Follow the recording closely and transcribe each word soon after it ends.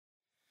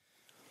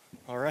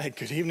All right,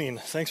 good evening.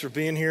 Thanks for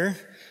being here.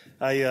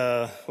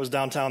 I was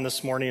downtown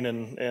this morning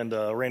and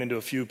ran into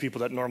a few people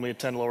that normally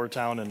attend Lower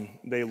Town, and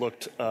they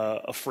looked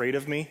afraid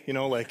of me,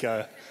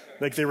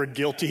 like they were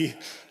guilty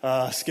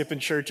skipping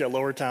church at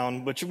Lower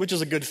Town, which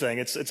is a good thing.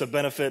 It's a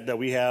benefit that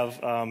we have,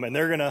 and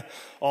they're going to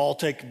all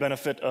take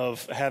benefit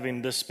of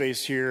having this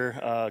space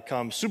here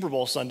come Super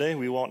Bowl Sunday.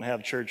 We won't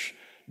have church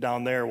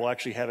down there. We'll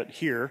actually have it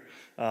here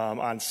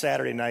on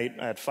Saturday night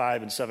at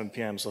 5 and 7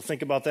 p.m. So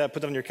think about that.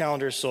 Put that on your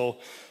calendar. So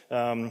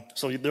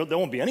there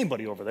won't be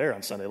anybody over there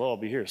on Sunday. They'll all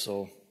be here.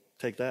 So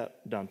take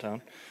that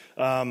downtown.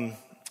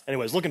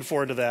 Anyways, looking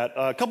forward to that.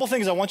 A couple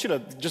things I want you to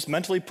just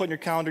mentally put in your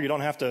calendar. You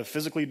don't have to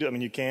physically do it. I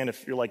mean, you can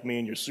if you're like me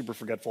and you're super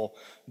forgetful,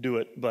 do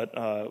it. But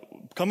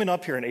coming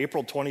up here in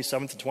April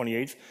 27th to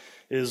 28th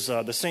is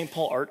the St.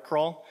 Paul Art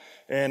Crawl.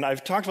 And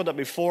I've talked about that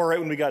before. Right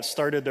when we got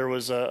started, there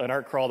was an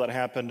art crawl that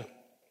happened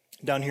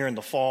down here in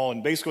the fall.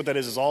 And basically what that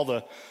is all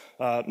the,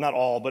 not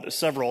all, but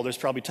several, there's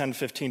probably 10,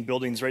 15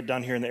 buildings right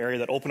down here in the area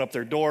that open up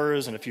their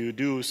doors. And if you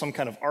do some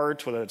kind of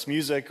art, whether it's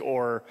music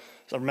or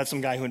I've met some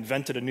guy who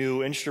invented a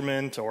new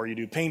instrument, or you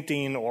do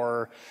painting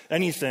or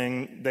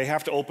anything, they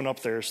have to open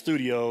up their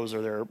studios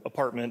or their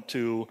apartment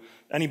to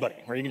anybody,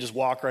 or you can just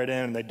walk right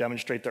in and they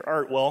demonstrate their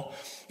art. Well,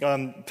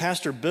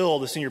 Pastor Bill,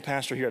 the senior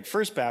pastor here at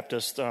First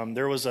Baptist,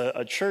 there was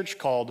a church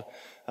called,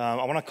 I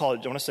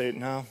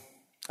don't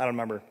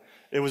remember.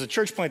 It was a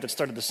church plant that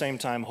started the same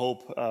time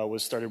Hope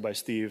was started by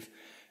Steve,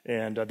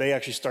 and they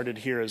actually started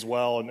here as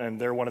well,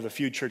 and they're one of the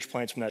few church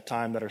plants from that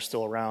time that are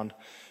still around.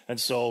 And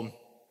so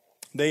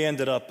they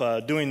ended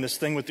up doing this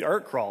thing with the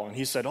art crawl, and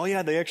he said, oh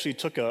yeah, they actually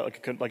took a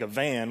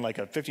van, like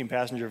a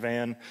 15-passenger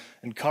van,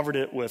 and covered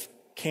it with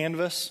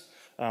canvas,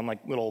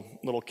 like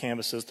little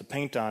canvases to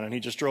paint on, and he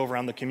just drove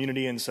around the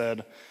community and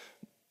said,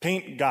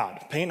 paint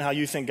God, paint how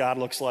you think God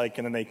looks like,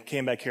 and then they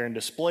came back here and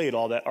displayed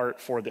all that art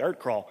for the art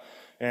crawl.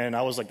 And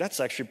I was like, that's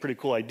actually a pretty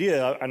cool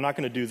idea. I'm not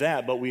going to do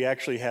that, but we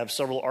actually have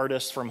several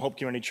artists from Hope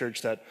Community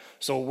Church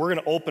so we're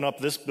going to open up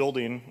this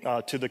building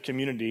to the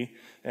community.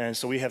 And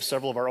so we have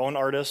several of our own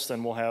artists,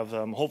 and we'll have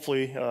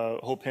hopefully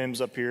Hope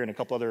Hymns up here and a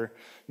couple other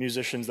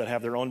musicians that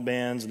have their own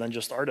bands, and then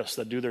just artists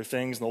that do their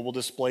things, and we'll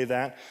display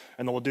that,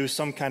 and then we'll do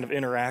some kind of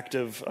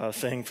interactive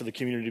thing for the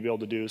community to be able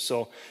to do.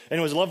 So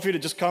anyways, I'd love for you to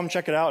just come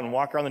check it out and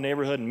walk around the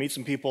neighborhood and meet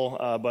some people.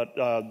 But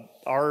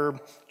our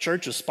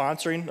church is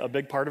sponsoring a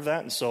big part of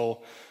that, and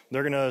so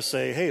they're going to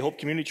say, hey, Hope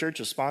Community Church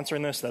is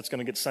sponsoring this. That's going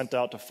to get sent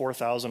out to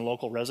 4,000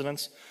 local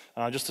residents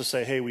just to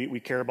say, hey, we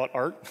care about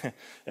art,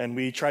 and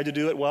we tried to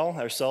do it well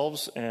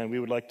ourselves, and we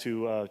would like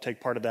to take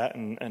part of that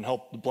and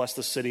help bless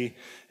the city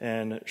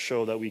and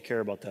show that we care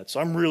about that. So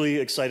I'm really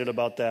excited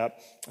about that.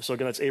 So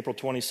again, that's April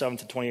 27th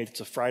to 28th. It's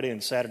a Friday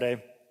and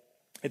Saturday.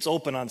 It's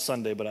open on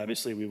Sunday, but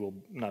obviously we will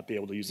not be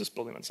able to use this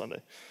building on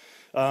Sunday.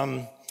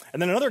 And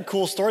then another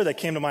cool story that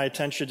came to my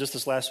attention just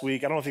this last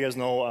week. I don't know if you guys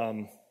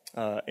know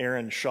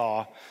Aaron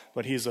Shaw,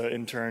 but he's an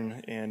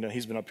intern, and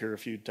he's been up here a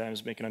few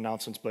times making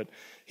announcements, but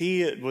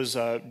he was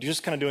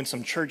just kind of doing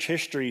some church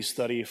history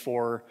study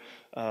for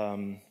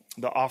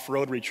the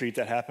off-road retreat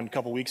that happened a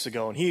couple weeks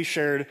ago, and he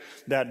shared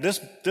that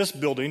this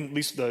building, at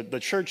least the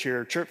church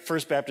here,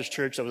 First Baptist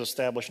Church, that was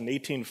established in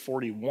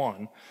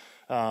 1841,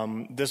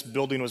 this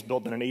building was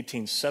built in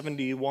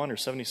 1871 or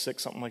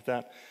 76, something like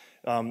that.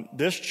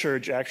 This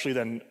church actually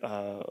then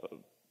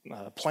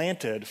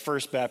planted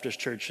First Baptist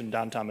Church in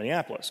downtown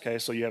Minneapolis. Okay,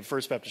 so you have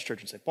First Baptist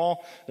Church in St.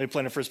 Paul. They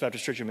planted First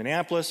Baptist Church in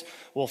Minneapolis.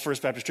 Well,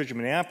 First Baptist Church in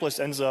Minneapolis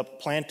ends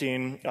up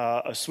planting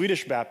a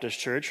Swedish Baptist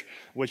church,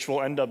 which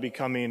will end up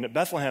becoming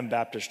Bethlehem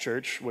Baptist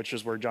Church, which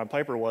is where John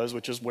Piper was,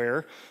 which is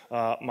where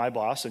my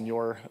boss and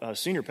your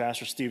senior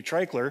pastor, Steve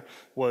Treichler,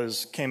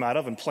 came out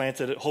of and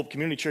planted Hope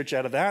Community Church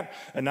out of that.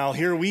 And now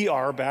here we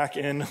are back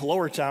in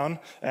Lower Town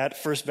at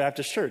First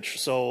Baptist Church.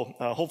 So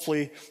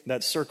hopefully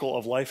that circle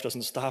of life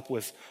doesn't stop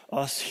with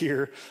us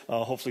here.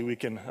 Hopefully we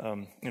can,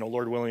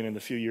 Lord willing, in a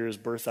few years,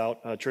 birth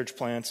out church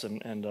plants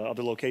and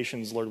other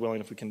locations, Lord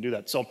willing, if we can do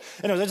that. So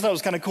anyways, I just thought it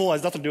was kind of cool. It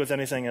has nothing to do with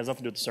anything. It has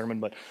nothing to do with the sermon,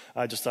 but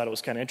I just thought it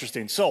was kind of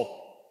interesting. So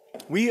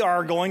we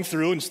are going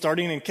through and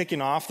starting and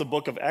kicking off the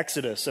book of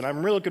Exodus, and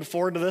I'm really looking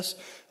forward to this.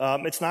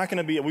 It's not going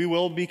to be, we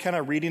will be kind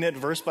of reading it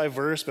verse by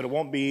verse, but it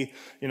won't be,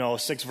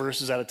 6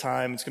 verses at a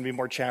time. It's going to be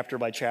more chapter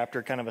by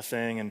chapter kind of a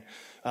thing.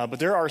 But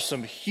there are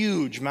some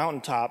huge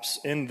mountaintops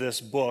in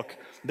this book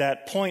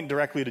that point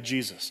directly to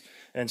Jesus.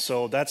 And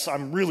so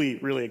I'm really,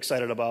 really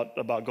excited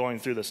about going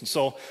through this. And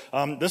so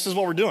this is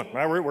what we're doing,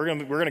 right? We're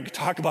going to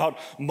talk about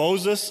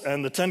Moses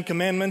and the 10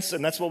 Commandments,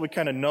 and that's what we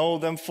kind of know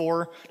them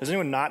for. Does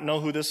anyone not know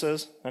who this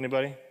is?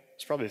 Anybody?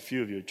 It's probably a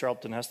few of you.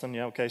 Charlton Heston,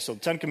 yeah, okay. So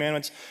 10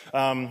 Commandments.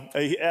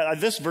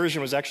 This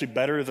version was actually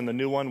better than the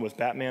new one with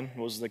Batman,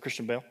 was the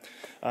Christian Bale,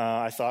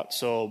 I thought.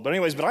 So, but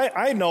anyways,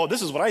 I know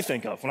this is what I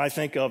think of when I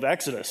think of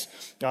Exodus.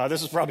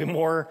 This is probably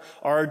more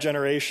our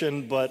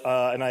generation, but,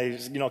 and I,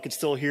 could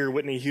still hear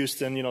Whitney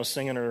Houston,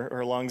 singing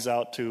her lungs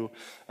out to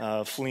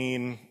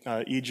fleeing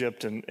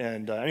Egypt.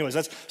 And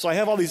anyways, so I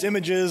have all these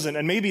images,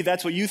 and maybe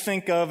that's what you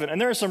think of. And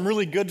there are some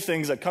really good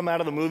things that come out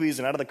of the movies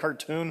and out of the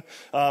cartoon,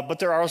 but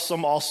there are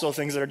some also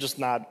things that are just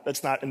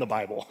that's not in the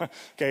Bible.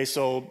 Okay,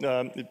 so,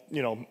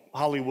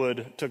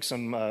 Hollywood took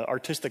some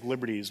artistic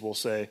liberties, we'll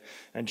say,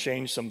 and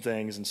changed some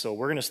things. And so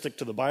we're going to stick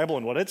to the Bible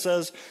and what it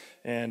says,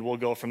 and we'll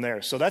go from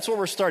there. So that's what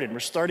we're starting. We're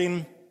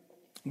starting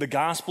the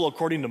gospel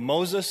according to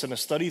Moses and a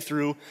study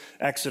through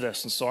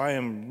Exodus. And so I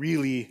am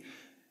really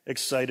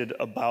excited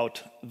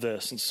about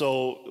this. And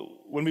so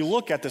when we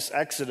look at this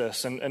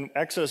Exodus, and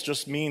Exodus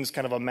just means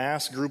kind of a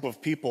mass group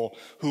of people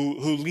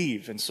who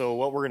leave. And so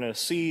what we're going to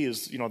see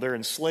is, they're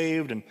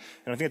enslaved, and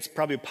I think it's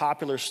probably a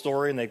popular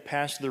story, and they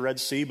pass through the Red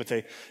Sea, but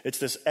it's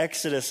this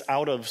Exodus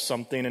out of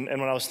something. And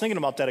when I was thinking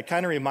about that, it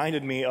kind of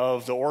reminded me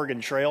of the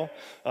Oregon Trail,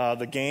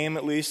 the game,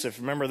 at least, if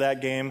you remember that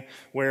game,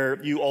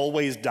 where you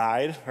always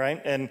died, right?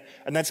 And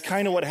that's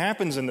kind of what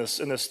happens in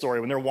this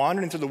story. When they're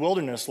wandering through the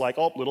wilderness, like,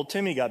 oh, little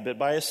Timmy got bit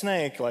by a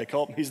snake, like,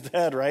 oh, he's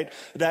dead, right?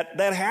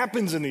 That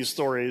happens in these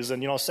stories.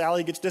 And,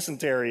 Sally gets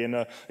dysentery, and,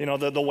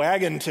 the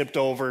wagon tipped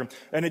over.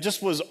 And it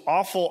just was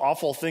awful,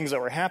 awful things that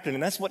were happening.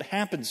 And that's what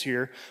happens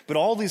here. But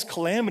all these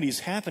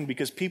calamities happen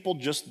because people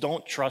just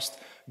don't trust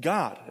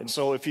God. And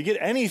so if you get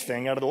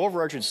anything out of the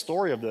overarching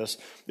story of this,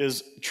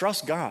 is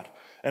trust God.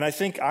 And I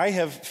think I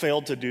have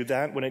failed to do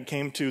that when it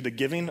came to the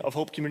giving of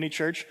Hope Community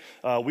Church.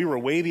 We were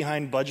way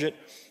behind budget.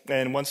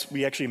 And once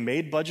we actually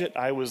made budget,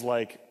 I was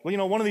like,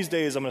 well, one of these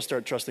days I'm going to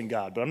start trusting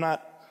God. But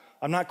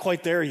I'm not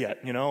quite there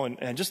yet,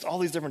 and just all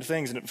these different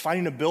things. And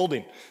finding a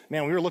building.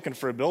 Man, we were looking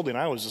for a building.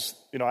 I was just,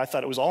 I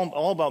thought it was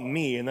all about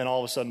me. And then all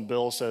of a sudden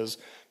Bill says,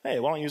 hey,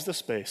 why don't you use this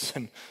space?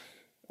 And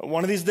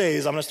one of these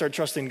days I'm going to start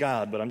trusting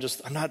God, but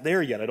I'm not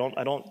there yet. I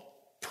don't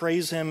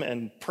praise him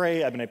and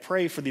pray. I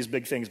pray for these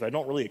big things, but I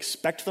don't really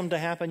expect them to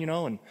happen,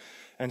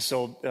 and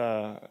so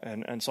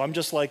I'm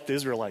just like the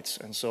Israelites.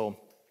 And so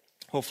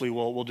hopefully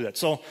we'll do that.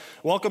 So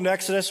welcome to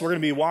Exodus. We're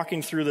going to be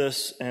walking through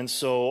this. And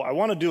so I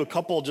want to do a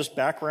couple just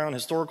background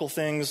historical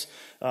things.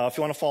 If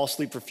you want to fall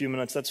asleep for a few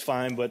minutes, that's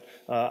fine. But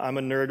I'm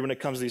a nerd when it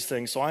comes to these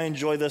things. So I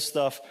enjoy this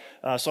stuff.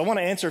 So I want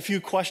to answer a few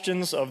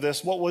questions of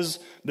this. What was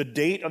the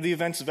date of the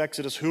events of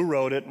Exodus? Who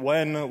wrote it?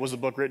 When was the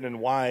book written? And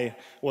why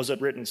was it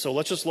written? So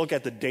let's just look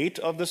at the date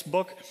of this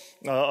book,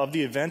 of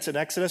the events in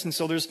Exodus. And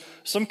so there's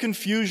some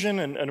confusion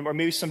or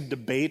maybe some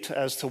debate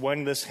as to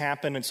when this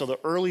happened. And so the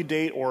early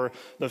date, or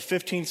the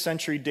 15th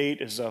century date,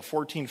 is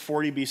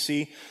 1440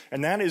 BC,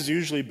 and that is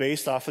usually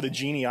based off of the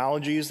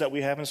genealogies that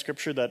we have in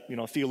Scripture that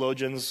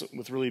theologians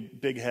with really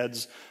big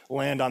heads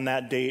land on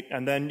that date.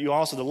 And then you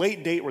also the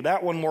late date, where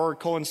that one more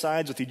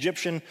coincides with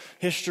Egyptian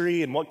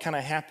history and what kind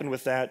of happened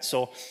with that.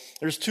 So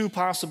there's two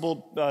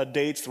possible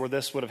dates where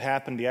this would have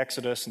happened, the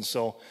Exodus, and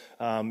so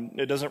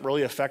it doesn't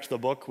really affect the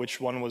book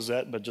which one was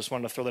it, but just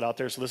wanted to throw that out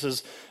there. So this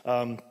is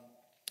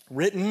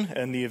written,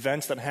 and the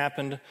events that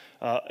happened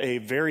a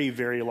very,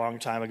 very long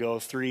time ago,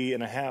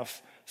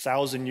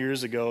 3,500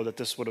 years ago, that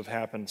this would have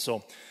happened.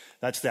 So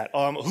that's that.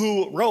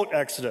 Who wrote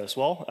Exodus?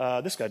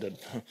 Well, this guy did.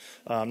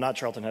 Not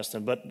Charlton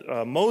Heston,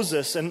 but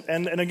Moses.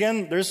 And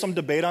again, there's some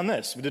debate on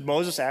this. Did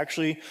Moses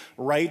actually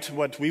write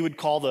what we would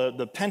call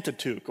the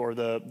Pentateuch, or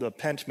the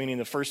Pent meaning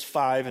the first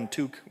five, and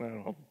Tuch, I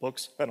don't know,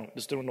 books? I don't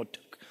know what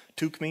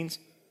Tuch means?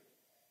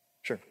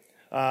 Sure.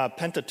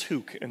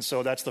 Pentateuch, and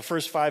so that's the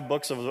first five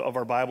books of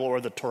our Bible, or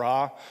the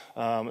Torah,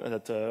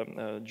 that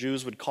the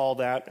Jews would call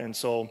that. And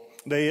so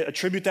they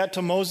attribute that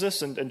to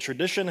Moses, and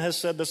tradition has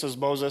said this is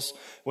Moses.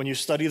 When you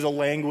study the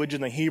language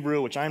in the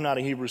Hebrew, which I'm not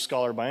a Hebrew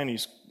scholar by any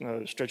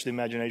stretch of the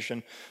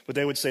imagination, but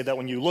they would say that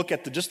when you look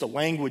at just the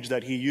language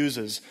that he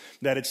uses,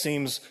 that it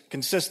seems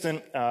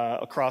consistent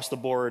across the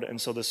board,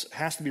 and so this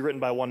has to be written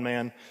by one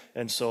man,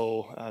 and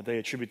so they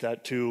attribute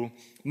that to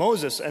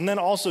Moses. And then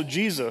also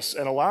Jesus,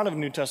 and a lot of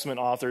New Testament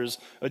authors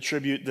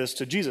attribute this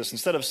to Jesus.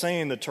 Instead of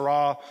saying the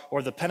Torah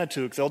or the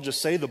Pentateuch, they'll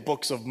just say the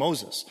books of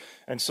Moses.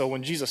 And so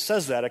when Jesus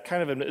says that, it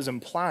kind of is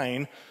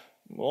implying,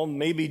 well,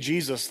 maybe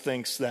Jesus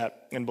thinks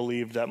that and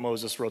believed that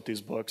Moses wrote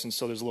these books, and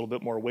so there's a little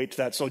bit more weight to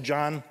that. So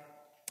John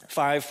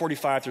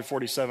 5:45 through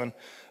 47,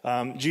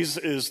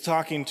 Jesus is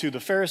talking to the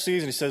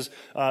Pharisees, and he says,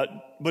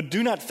 but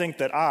do not think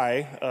that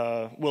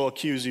I will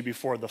accuse you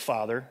before the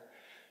Father.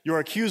 Your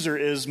accuser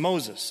is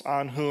Moses,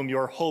 on whom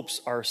your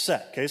hopes are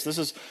set. Okay, so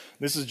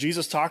this is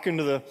Jesus talking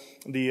to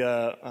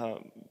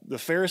the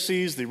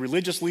Pharisees, the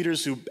religious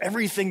leaders, who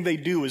everything they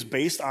do is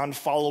based on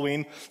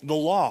following the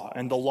law,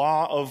 and the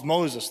law of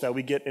Moses that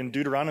we get in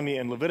Deuteronomy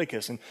and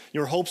Leviticus. And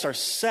your hopes are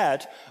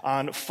set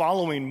on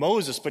following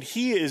Moses, but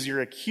he is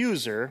your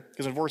accuser,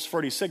 because in verse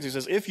 46 he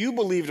says, if you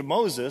believed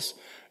Moses,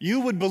 you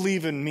would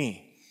believe in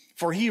me,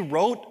 for he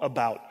wrote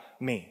about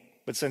me.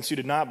 But since you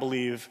did not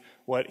believe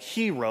what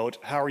he wrote,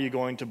 how are you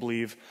going to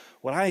believe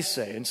what I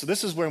say? And so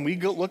this is when we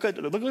look at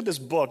this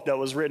book that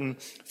was written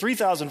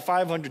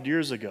 3,500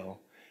 years ago,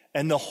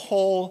 and the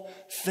whole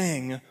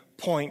thing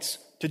points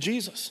to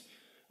Jesus.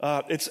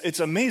 It's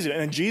amazing.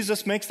 And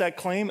Jesus makes that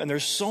claim, and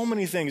there's so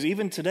many things,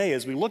 even today,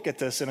 as we look at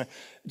this, and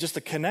just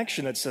a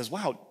connection that says,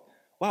 wow,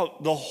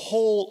 the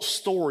whole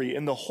story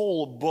and the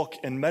whole book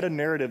and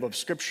meta-narrative of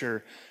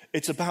Scripture,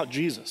 it's about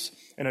Jesus.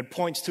 And it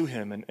points to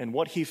him and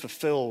what he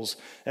fulfills.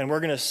 And we're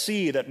going to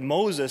see that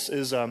Moses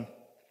is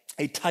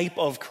a type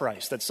of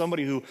Christ. That's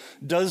somebody who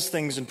does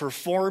things and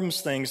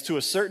performs things to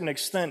a certain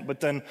extent, but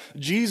then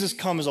Jesus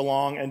comes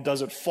along and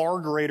does it far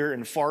greater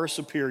and far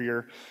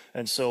superior.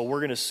 And so we're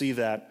going to see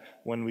that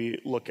when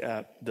we look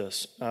at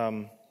this.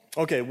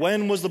 Okay,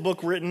 when was the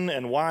book written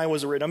and why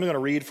was it written? I'm going to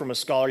read from a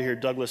scholar here,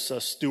 Douglas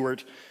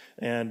Stewart,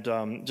 and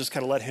just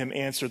kind of let him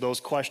answer those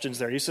questions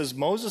there. He says,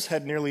 Moses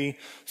had nearly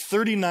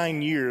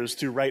 39 years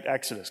to write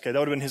Exodus. Okay, that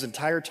would have been his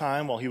entire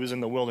time while he was in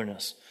the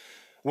wilderness.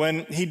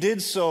 When he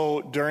did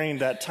so during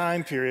that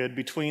time period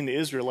between the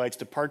Israelites'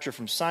 departure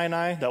from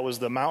Sinai, that was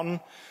the mountain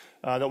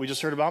that we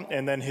just heard about,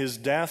 and then his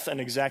death,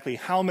 and exactly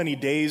how many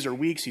days or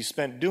weeks he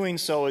spent doing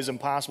so is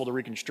impossible to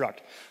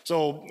reconstruct.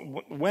 So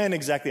when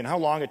exactly and how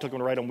long it took him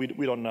to write them,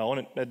 we don't know,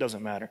 and it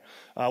doesn't matter.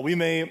 We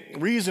may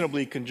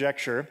reasonably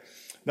conjecture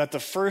that the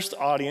first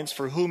audience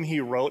for whom he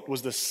wrote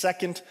was the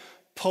second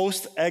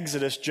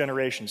post-Exodus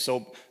generation.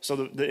 So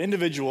the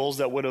individuals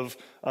that would have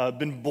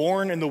been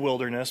born in the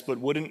wilderness but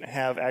wouldn't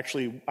have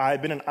actually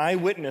been an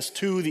eyewitness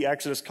to the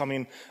Exodus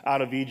coming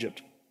out of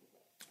Egypt.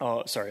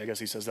 I guess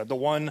he says that. The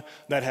one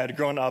that had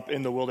grown up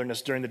in the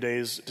wilderness during the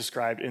days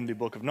described in the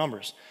book of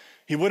Numbers.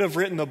 He would have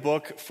written the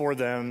book for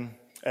them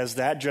as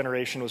that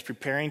generation was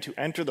preparing to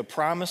enter the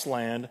promised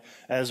land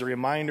as a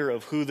reminder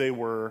of who they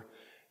were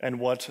and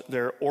what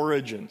their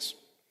origins,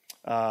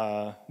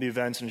 the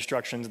events and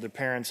instructions their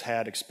parents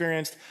had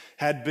experienced,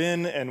 had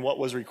been, and what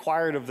was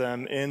required of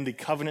them in the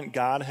covenant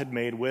God had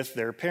made with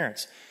their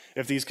parents.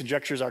 If these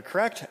conjectures are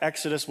correct,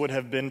 Exodus would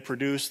have been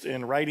produced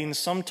in writing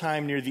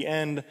sometime near the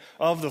end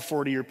of the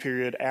 40-year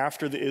period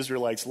after the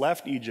Israelites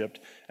left Egypt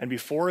and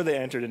before they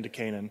entered into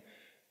Canaan.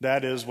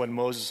 That is when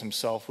Moses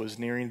himself was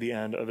nearing the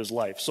end of his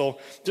life. So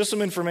just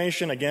some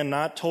information, again,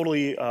 not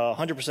totally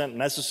 100%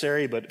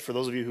 necessary, but for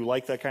those of you who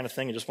like that kind of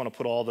thing and just want to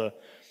put all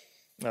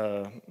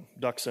the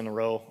ducks in a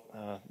row,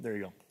 there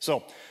you go.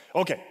 So,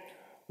 okay,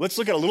 let's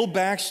look at a little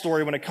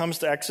backstory when it comes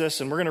to Exodus,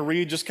 and we're going to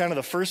read just kind of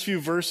the first few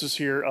verses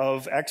here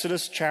of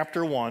Exodus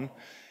chapter 1,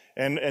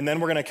 and then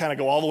we're going to kind of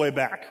go all the way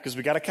back, because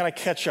we got to kind of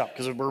catch up,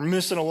 because we're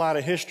missing a lot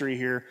of history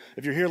here.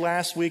 If you're here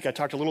last week, I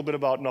talked a little bit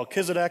about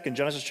Melchizedek in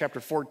Genesis chapter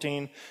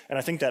 14, and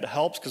I think that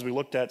helps, because we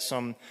looked at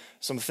some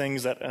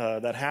things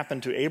that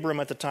happened to Abram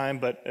at the time,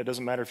 but it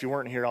doesn't matter if you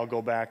weren't here, I'll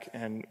go back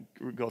and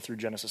go through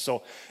Genesis.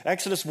 So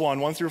Exodus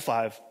 1 through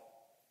 5.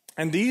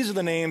 And these are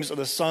the names of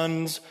the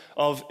sons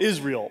of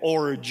Israel,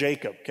 or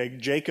Jacob. Okay,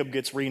 Jacob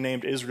gets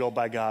renamed Israel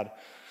by God.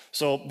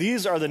 So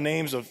these are the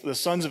names of the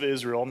sons of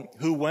Israel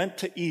who went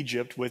to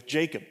Egypt with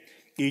Jacob,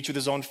 each with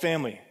his own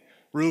family.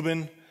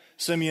 Reuben,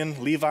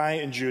 Simeon, Levi,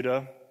 and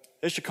Judah,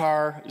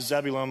 Issachar,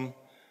 Zebulun,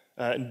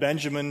 and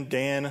Benjamin,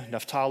 Dan,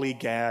 Naphtali,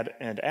 Gad,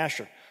 and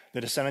Asher.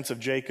 The descendants of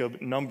Jacob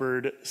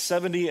numbered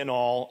 70 in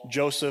all.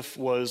 Joseph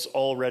was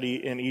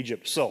already in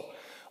Egypt. So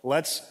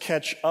let's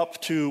catch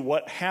up to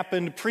what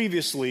happened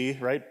previously,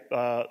 right?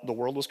 The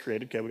world was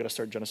created. Okay, we got to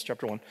start Genesis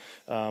chapter 1.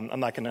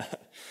 I'm not going to,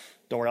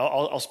 don't worry,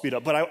 I'll speed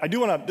up. But I do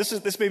want to,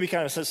 this may be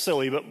kind of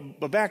silly,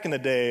 but back in the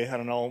day, I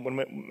don't know, when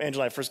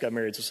Angela and I first got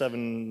married, so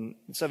seven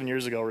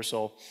years ago or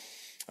so,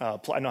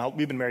 I know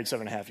we've been married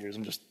 7.5 years.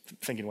 I'm just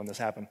thinking when this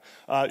happened.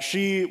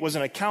 She was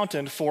an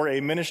accountant for a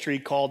ministry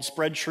called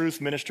Spread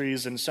Truth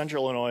Ministries in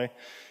Central Illinois.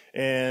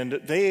 And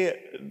they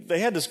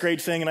had this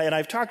great thing, and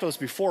I've talked about this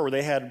before, where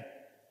they had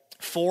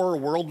 4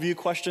 worldview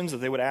questions that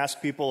they would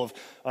ask people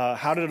of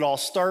how did it all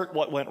start,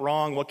 what went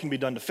wrong, what can be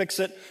done to fix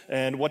it,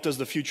 and what does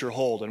the future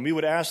hold. And we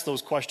would ask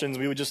those questions.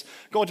 We would just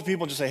go up to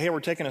people and just say, hey, we're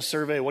taking a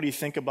survey. What do you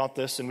think about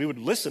this? And we would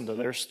listen to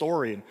their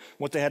story and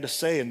what they had to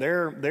say and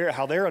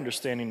how they're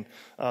understanding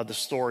the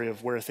story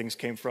of where things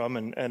came from.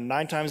 And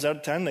 9 times out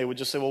of 10, they would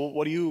just say, well,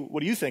 what do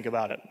you think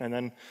about it? And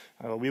then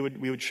we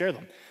would share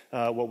them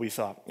what we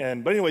thought.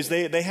 But anyways,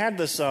 they had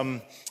this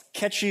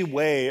catchy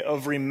way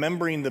of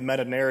remembering the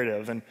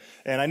meta-narrative. And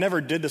I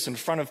never did this in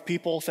front of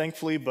people,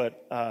 thankfully,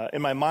 but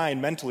in my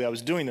mind, mentally, I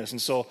was doing this.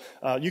 And so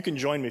you can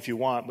join me if you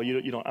want, but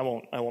you don't. I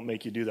won't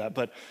make you do that.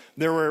 But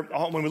there were,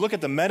 when we look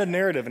at the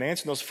meta-narrative and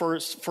answering those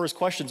first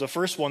questions, the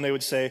first one they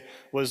would say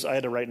was, I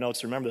had to write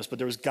notes to remember this, but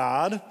there was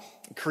God,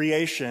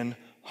 creation,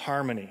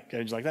 harmony. Okay,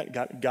 did you like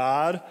that?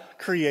 God,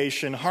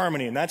 creation,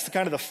 harmony. And that's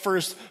kind of the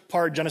first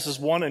part, Genesis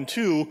 1 and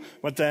 2,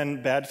 but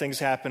then bad things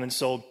happen. And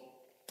so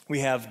we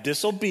have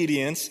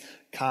disobedience,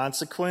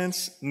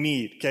 consequence,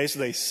 need. Okay, so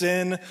they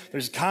sin,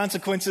 there's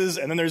consequences,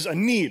 and then there's a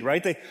need,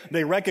 right?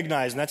 They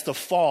recognize, and that's the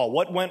fall.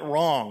 What went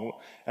wrong?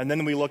 And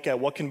then we look at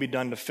what can be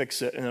done to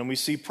fix it, and then we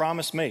see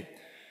promise made.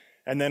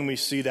 And then we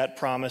see that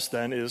promise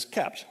then is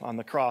kept on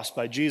the cross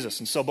by Jesus.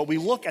 And so, but we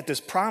look at this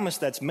promise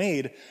that's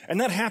made,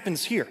 and that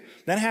happens here.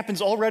 That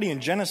happens already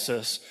in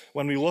Genesis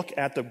when we look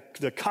at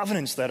the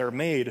covenants that are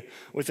made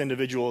with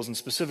individuals, and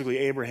specifically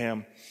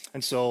Abraham.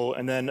 And so,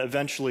 and then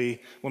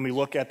eventually when we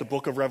look at the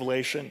book of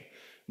Revelation,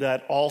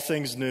 that all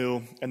things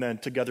new, and then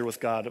together with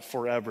God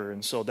forever.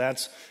 And so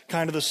that's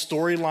kind of the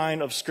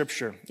storyline of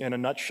Scripture in a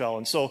nutshell.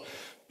 And so,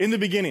 in the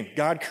beginning,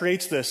 God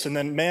creates this, and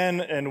then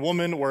man and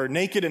woman were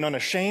naked and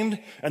unashamed,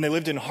 and they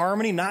lived in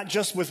harmony, not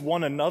just with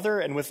one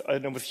another and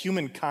with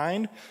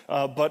humankind,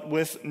 but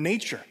with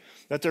nature.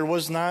 that there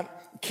was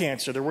not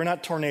cancer, there were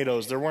not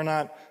tornadoes, there were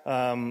not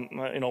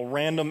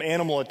random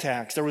animal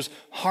attacks. There was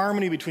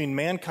harmony between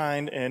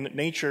mankind and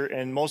nature,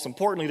 and most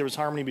importantly, there was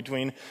harmony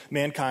between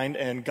mankind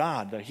and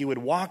God, that he would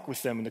walk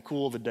with them in the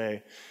cool of the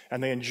day,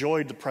 and they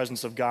enjoyed the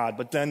presence of God.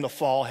 But then the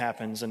fall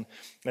happens, and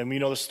we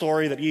know the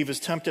story that Eve is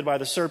tempted by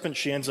the serpent.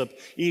 She ends up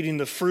eating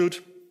the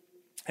fruit,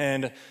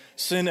 and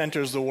sin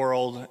enters the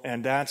world,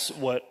 and that's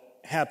what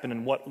happened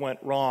and what went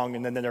wrong.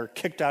 And then they're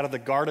kicked out of the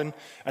garden.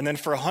 And then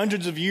for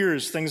hundreds of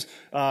years, things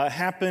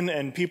happen,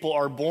 and people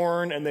are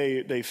born, and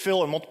they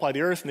fill and multiply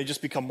the earth, and they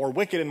just become more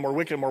wicked and more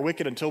wicked and more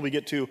wicked until we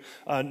get to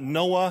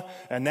Noah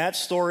and that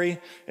story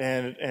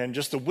and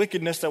just the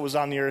wickedness that was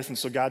on the earth. And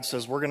so God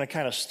says, we're going to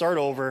kind of start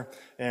over,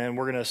 and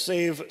we're going to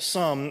save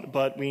some,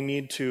 but we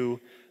need to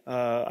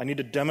I need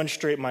to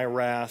demonstrate my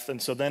wrath.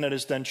 And so then it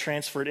is then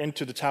transferred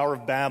into the Tower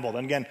of Babel.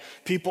 And again,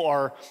 people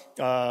are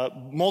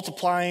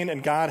multiplying,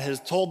 and God has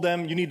told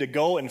them, you need to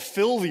go and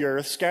fill the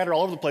earth, scatter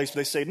all over the place. But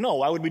they say, no,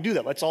 why would we do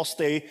that? Let's all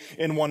stay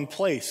in one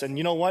place. And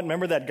you know what?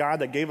 Remember that God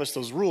that gave us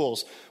those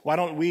rules. Why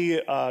don't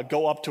we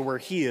go up to where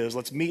he is?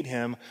 Let's meet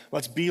him.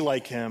 Let's be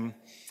like him.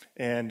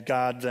 And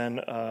God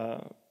then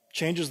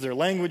changes their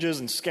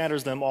languages and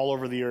scatters them all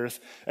over the earth.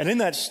 And in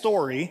that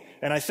story,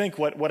 and I think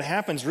what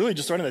happens really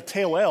just right in the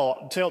tail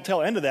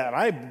end of that, and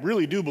I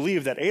really do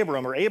believe that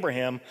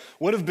Abraham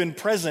would have been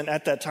present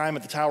at that time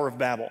at the Tower of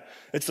Babel.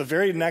 It's the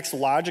very next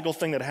logical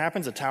thing that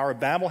happens. The Tower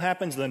of Babel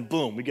happens, and then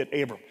boom, we get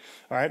Abram.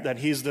 All right, that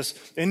he's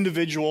this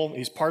individual,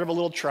 he's part of a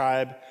little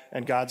tribe,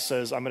 and God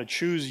says, I'm going to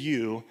choose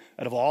you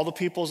out of all the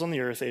peoples on the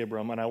earth,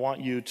 Abram, and I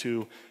want you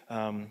to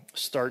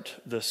start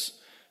this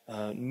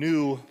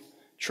new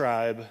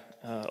tribe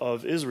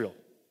of Israel.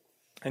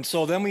 And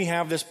so then we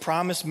have this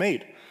promise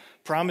made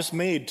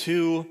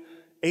to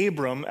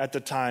Abram at the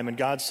time, and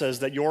God says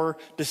that your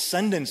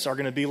descendants are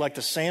going to be like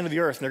the sand of the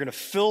earth, and they're going to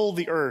fill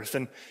the earth.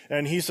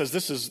 And he says,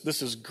 this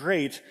is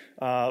great,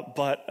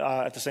 but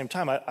at the same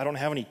time, I don't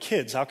have any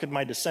kids. How could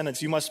my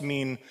descendants? You must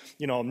mean,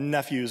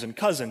 nephews and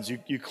cousins.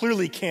 You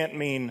clearly can't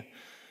mean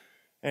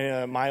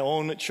my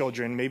own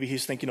children. Maybe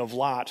he's thinking of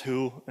Lot,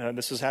 who,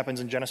 happens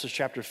in Genesis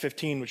chapter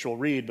 15, which we'll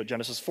read, but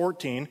Genesis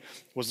 14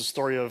 was the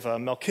story of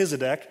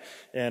Melchizedek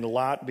and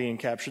Lot being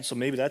captured, so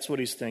maybe that's what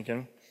he's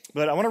thinking.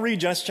 But I want to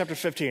read Genesis chapter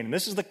 15, and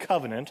this is the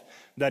covenant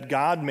that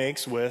God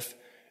makes with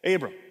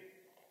Abram.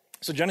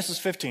 So Genesis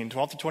 15,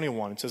 12 to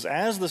 21, it says,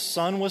 as the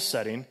sun was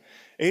setting,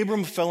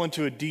 Abram fell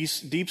into a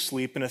deep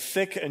sleep, and a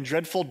thick and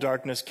dreadful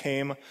darkness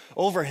came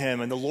over him,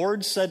 and the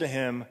Lord said to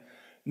him,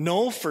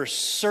 Know for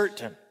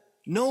certain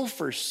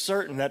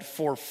that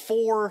for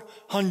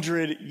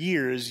 400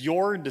 years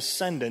your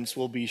descendants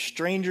will be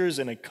strangers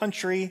in a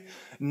country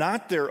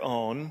not their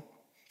own,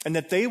 and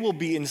that they will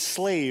be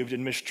enslaved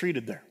and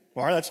mistreated there.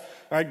 All right,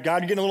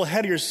 God, you're getting a little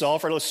ahead of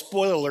yourself. Right,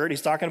 spoiler alert,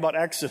 he's talking about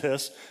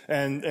Exodus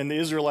and the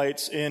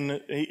Israelites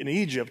in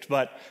Egypt,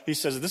 but he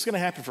says this is going to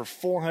happen for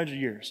 400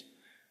 years.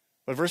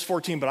 But verse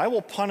 14, but I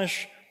will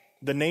punish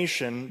the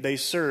nation they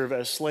serve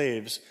as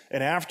slaves,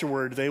 and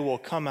afterward they will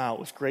come out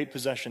with great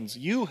possessions.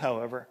 You,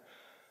 however,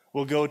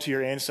 will go to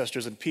your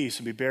ancestors in peace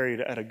and be buried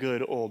at a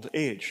good old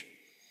age.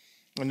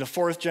 In the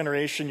fourth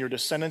generation, your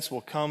descendants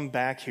will come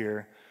back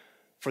here,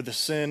 for the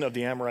sin of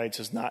the Amorites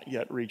has not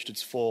yet reached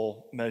its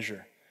full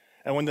measure.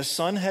 And when the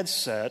sun had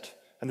set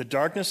and the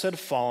darkness had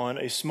fallen,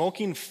 a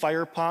smoking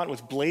fire pot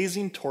with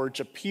blazing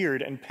torch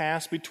appeared and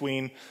passed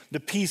between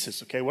the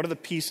pieces. Okay, what are the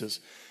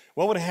pieces?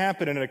 What would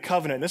happen in a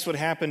covenant? This would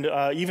happen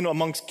even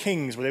amongst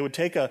kings, where they would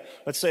take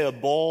let's say a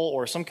bull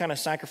or some kind of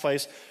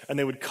sacrifice, and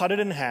they would cut it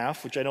in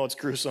half, which I know it's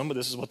gruesome, but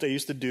this is what they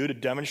used to do to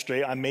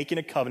demonstrate, I'm making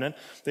a covenant.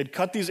 They'd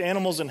cut these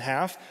animals in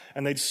half,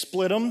 and they'd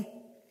split them,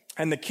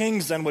 and the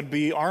kings then would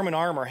be arm in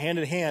arm or hand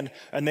in hand,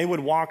 and they would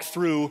walk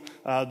through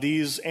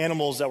these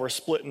animals that were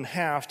split in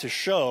half to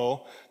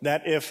show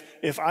that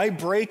if I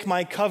break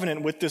my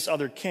covenant with this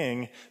other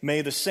king,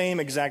 may the same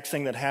exact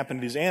thing that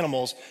happened to these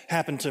animals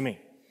happen to me.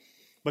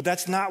 But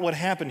that's not what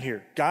happened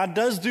here. God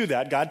does do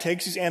that. God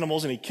takes these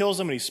animals and he kills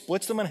them and he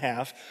splits them in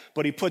half,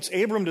 but he puts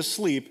Abram to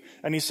sleep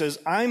and he says,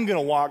 I'm going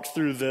to walk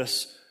through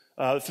this,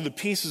 through the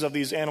pieces of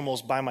these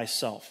animals by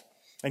myself.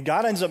 And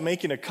God ends up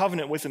making a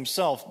covenant with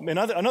himself. In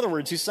other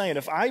words, he's saying,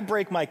 if I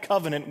break my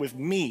covenant with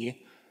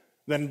me,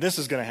 then this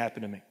is going to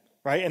happen to me,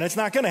 right? And it's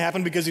not going to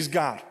happen because he's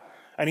God.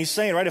 And he's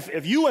saying, right,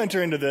 if you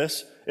enter into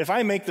this, if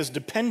I make this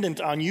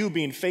dependent on you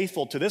being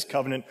faithful to this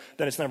covenant,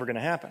 then it's never going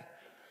to happen.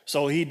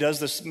 So he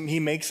does this, he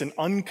makes an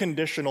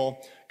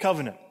unconditional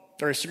covenant.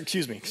 Or,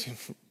 excuse me,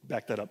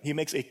 back that up. He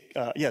makes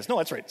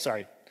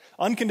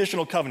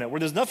unconditional covenant, where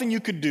there's nothing you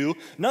could do,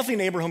 nothing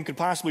Abraham could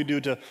possibly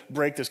do to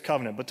break this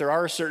covenant. But there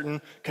are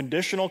certain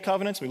conditional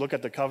covenants. We look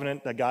at the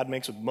covenant that God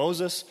makes with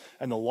Moses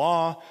and the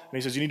law, and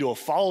he says, you need to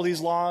follow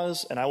these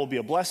laws, and I will be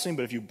a blessing,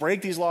 but if you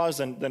break these laws,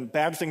 then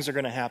bad things are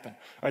going to happen.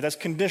 All right, that's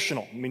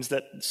conditional. It means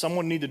that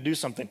someone need to do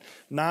something,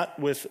 not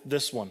with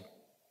this one.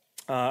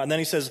 And then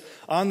he says,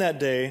 on that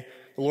day,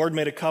 the Lord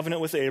made a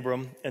covenant with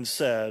Abram and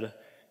said,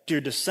 to your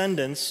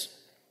descendants,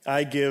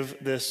 I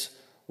give this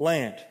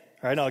land.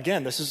 All right, now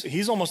again,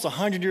 he's almost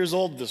 100 years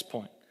old at this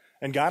point.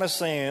 And God is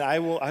saying, I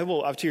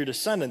will to your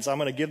descendants, I'm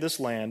going to give this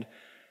land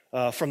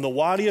from the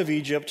Wadi of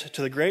Egypt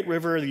to the great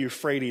river of the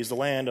Euphrates, the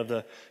land of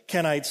the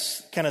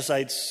Kenites,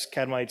 Kenizzites,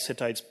 Kadmonites,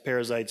 Hittites,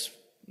 Perizzites.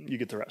 You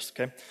get the rest,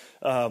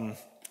 okay?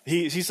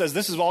 He says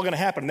this is all going to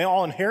happen. They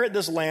all inherit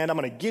this land. I'm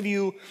going to give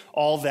you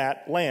all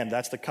that land.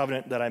 That's the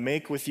covenant that I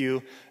make with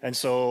you. And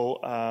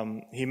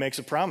so he makes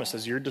a promise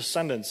as your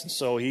descendants. And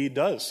so he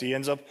does. He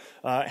ends up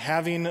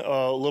having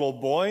a little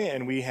boy,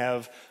 and we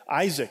have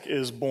Isaac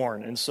is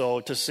born. And so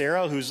to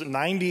Sarah, who's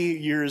 90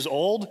 years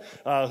old,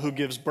 who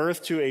gives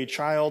birth to a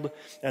child.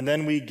 And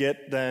then we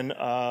get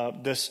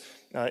this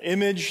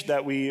image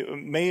that we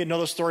may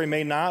know the story,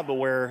 may not, but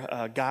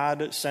where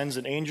God sends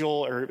an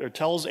angel or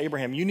tells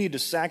Abraham, you need to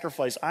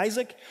sacrifice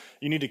Isaac.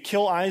 You need to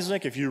kill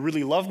Isaac if you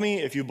really love me,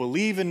 if you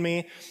believe in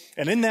me.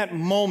 And in that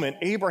moment,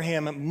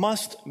 Abraham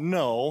must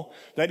know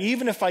that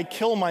even if I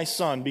kill my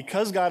son,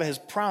 because God has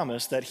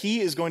promised that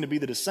he is going to be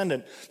the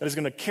descendant that is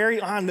going to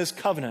carry on this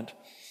covenant,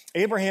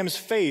 Abraham's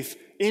faith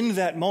in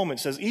that moment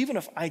says, even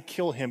if I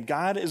kill him,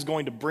 God is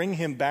going to bring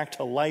him back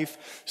to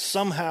life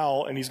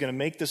somehow, and he's going to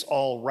make this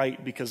all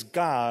right because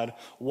God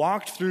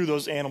walked through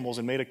those animals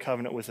and made a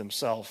covenant with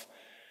himself.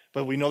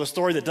 But we know the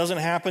story that doesn't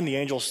happen. The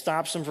angel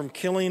stops him from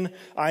killing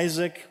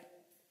Isaac.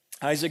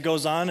 Isaac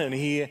goes on and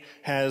he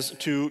has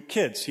two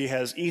kids. He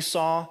has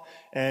Esau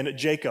and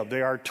Jacob.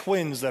 They are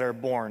twins that are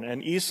born.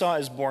 And Esau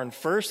is born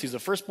first. He's the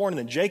firstborn. And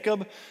then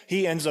Jacob,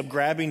 he ends up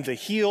grabbing the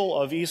heel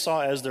of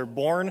Esau as they're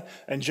born.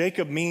 And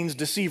Jacob means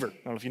deceiver. I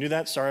don't know if you knew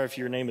that. Sorry if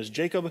your name is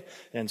Jacob.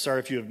 And sorry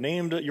if you have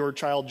named your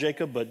child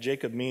Jacob. But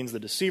Jacob means the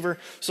deceiver.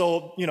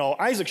 So,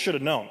 Isaac should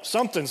have known.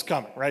 Something's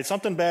coming, right?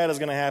 Something bad is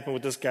going to happen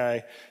with this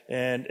guy.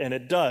 And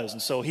it does.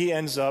 And so he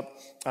ends up,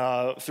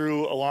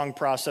 through a long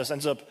process,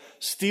 ends up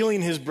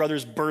stealing his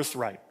brother's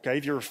birthright. Okay?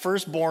 If you're a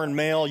firstborn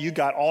male, you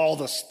got all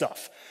the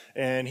stuff.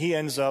 And he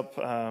ends up,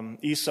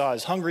 Esau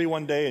is hungry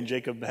one day, and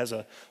Jacob has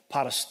a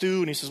pot of stew,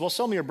 and he says, well,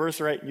 sell me your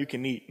birthright, and you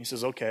can eat. He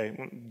says,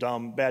 okay,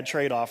 dumb, bad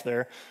trade-off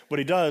there. But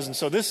he does, and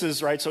so this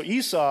is, right, so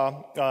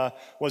Esau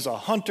was a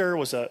hunter,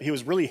 he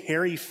was really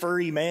hairy,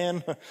 furry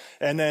man,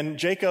 and then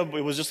Jacob,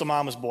 it was just a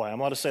mama's boy.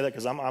 I'm allowed to say that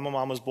because I'm a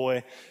mama's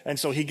boy. And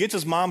so he gets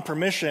his mom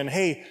permission,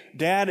 hey,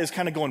 dad is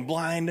kind of going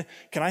blind,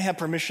 can I have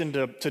permission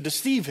to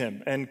deceive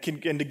him and to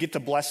get the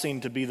blessing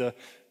to be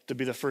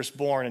the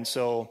firstborn? And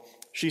so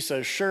she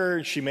says,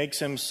 sure. She makes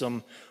him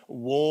some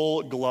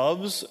wool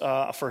gloves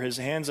for his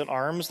hands and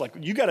arms. Like,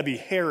 you got to be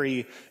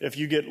hairy if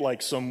you get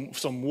like some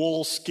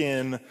wool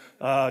skin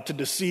to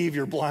deceive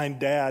your blind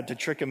dad, to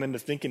trick him into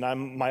thinking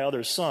I'm my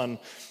other son.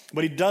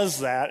 But he does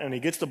that, and he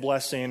gets the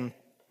blessing.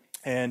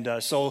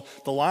 And so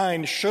the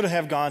line should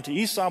have gone to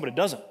Esau, but it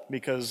doesn't,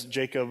 because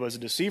Jacob was a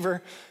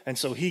deceiver, and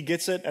so he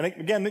gets it. And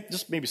again,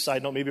 just maybe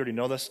side note, maybe you already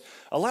know this.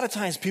 A lot of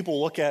times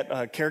people look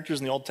at characters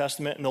in the Old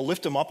Testament, and they'll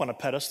lift them up on a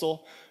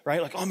pedestal, right?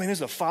 Like, oh man,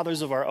 these are the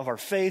fathers of our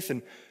faith,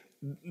 and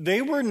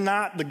they were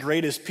not the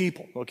greatest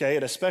people, okay?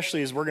 And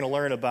especially as we're going to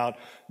learn about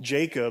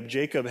Jacob.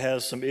 Jacob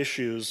has some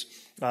issues,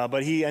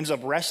 but he ends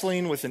up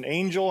wrestling with an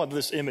angel.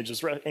 This image,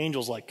 this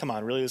angel's like, come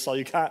on, really, this is all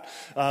you got?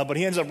 But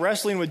he ends up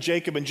wrestling with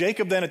Jacob, and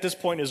Jacob then at this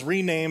point is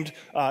renamed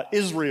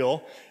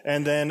Israel.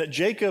 And then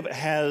Jacob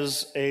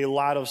has a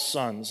lot of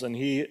sons, and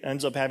he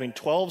ends up having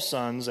 12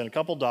 sons and a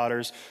couple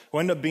daughters who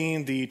end up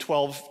being the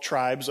 12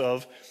 tribes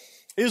of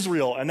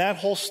Israel. And that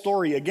whole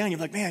story, again, you're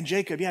like, man,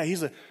 Jacob, yeah,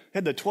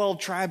 had the 12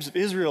 tribes of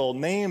Israel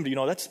named,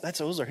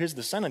 those are his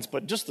descendants.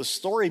 But just the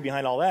story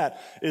behind all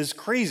that is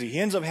crazy. He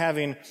ends up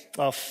having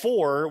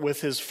 4 with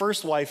his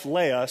first wife,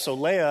 Leah. So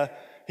Leah,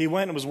 he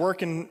went and was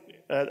working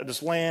at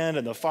this land,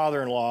 and the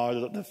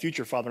father-in-law, the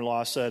future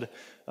father-in-law, said,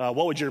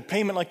 what would your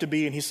payment like to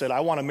be? And he said,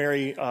 I want to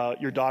marry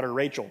your daughter,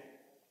 Rachel.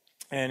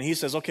 And he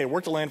says, okay,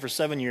 work the land for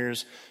 7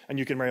 years, and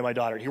you can marry my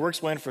daughter. He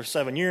works the land for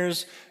 7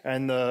 years,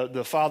 and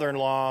the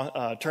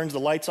father-in-law turns the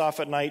lights off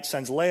at night,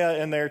 sends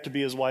Leah in there to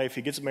be his wife.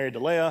 He gets married to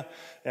Leah,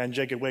 and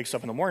Jacob wakes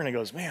up in the morning and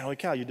goes, man, holy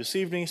cow, you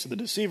deceived me. So the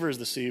deceiver is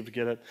deceived,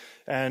 get it?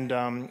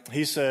 And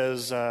he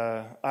says,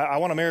 I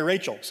want to marry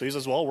Rachel. So he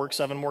says, well, work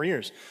 7 more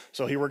years.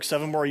 So he works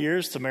 7 more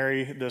years to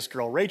marry this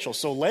girl, Rachel.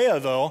 So Leah,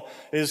 though,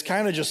 is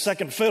kind of just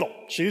second fiddle.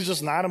 She's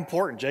just not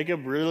important.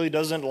 Jacob really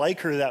doesn't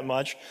like her that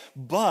much,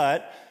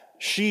 but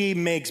she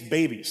makes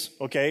babies,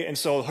 okay? And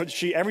so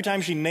every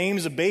time she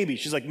names a baby,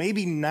 she's like,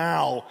 maybe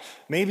now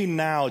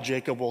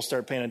Jacob will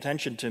start paying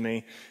attention to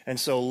me. And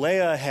so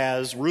Leah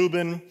has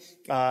Reuben,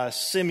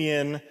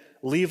 Simeon,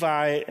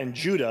 Levi, and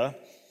Judah.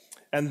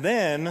 And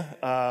then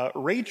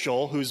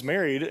Rachel, who's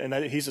married, and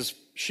he says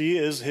she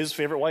is his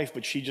favorite wife,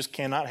 but she just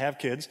cannot have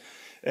kids.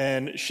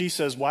 And she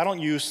says, why don't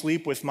you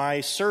sleep with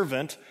my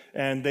servant,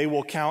 and they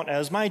will count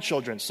as my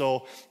children.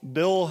 So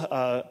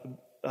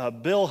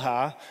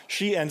Bilhah,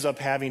 she ends up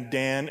having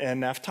Dan and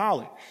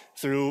Naphtali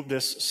through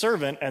this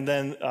servant. And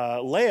then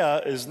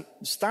Leah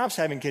stops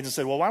having kids and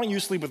said, well, why don't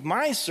you sleep with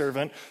my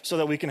servant so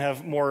that we can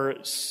have more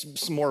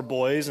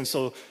boys? And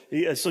so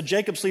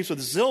Jacob sleeps with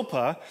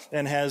Zilpah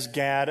and has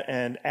Gad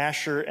and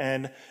Asher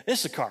and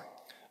Issachar.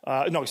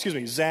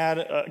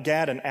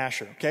 Gad and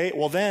Asher. Okay,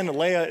 well then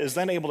Leah is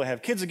then able to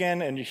have kids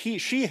again, and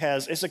she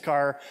has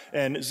Issachar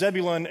and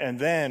Zebulun, and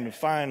then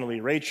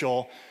finally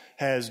Rachel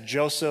has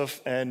Joseph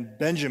and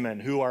Benjamin,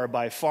 who are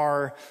by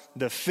far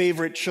the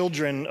favorite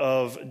children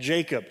of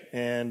Jacob.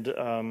 And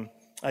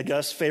I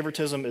guess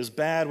favoritism is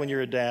bad when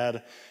you're a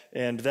dad,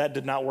 and that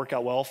did not work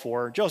out well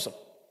for Joseph.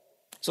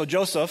 So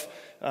Joseph,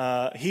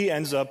 he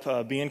ends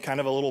up being kind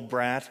of a little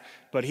brat,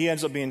 but he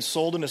ends up being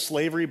sold into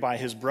slavery by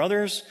his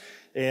brothers,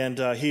 and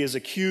he is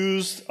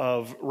accused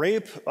of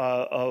rape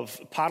of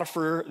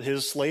Potiphar,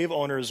 his slave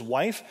owner's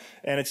wife.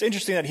 And it's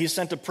interesting that he's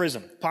sent to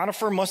prison.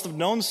 Potiphar must have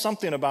known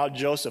something about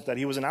Joseph, that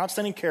he was an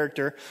outstanding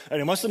character, and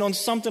he must have known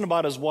something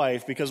about his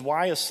wife, because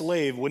why a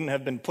slave wouldn't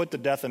have been put to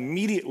death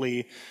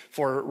immediately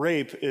for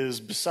rape is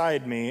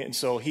beside me. And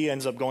so he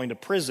ends up going to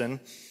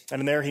prison. And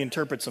in there he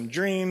interprets some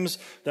dreams.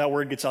 That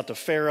word gets out to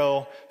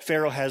Pharaoh.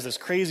 Pharaoh has this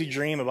crazy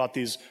dream about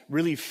these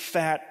really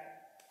fat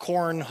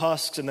corn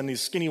husks, and then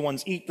these skinny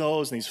ones eat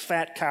those, and these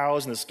fat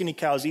cows, and the skinny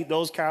cows eat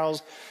those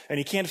cows, and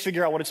he can't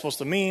figure out what it's supposed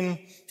to mean.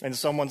 And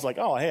someone's like,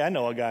 oh, hey, I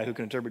know a guy who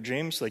can interpret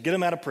dreams. So they get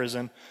him out of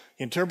prison.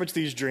 He interprets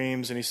these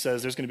dreams, and he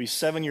says there's going to be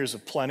 7 years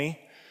of plenty,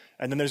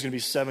 and then there's going to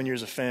be 7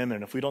 years of famine.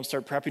 And if we don't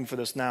start prepping for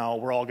this now,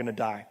 we're all going to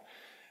die.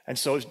 And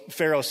so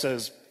Pharaoh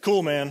says,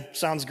 cool, man,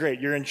 sounds great.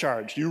 You're in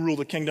charge. You rule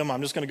the kingdom.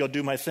 I'm just going to go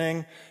do my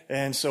thing.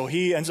 And so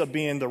he ends up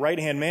being the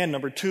right-hand man,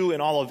 number 2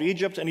 in all of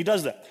Egypt, and he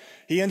does that.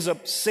 He ends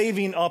up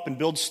saving up and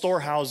builds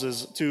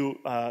storehouses to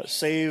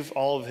save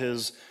all of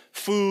his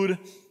food.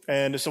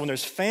 And so when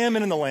there's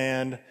famine in the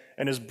land,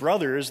 and his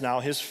brothers, now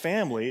his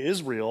family,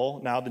 Israel,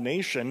 now the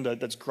nation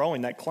that's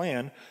growing, that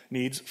clan,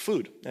 needs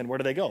food. And where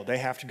do they go? They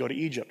have to go to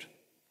Egypt.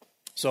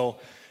 So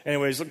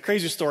anyways,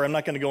 crazy story. I'm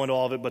not going to go into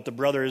all of it, but the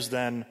brothers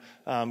then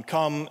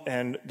come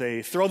and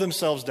they throw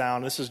themselves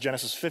down. This is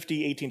Genesis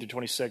 50, 18 to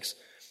 26.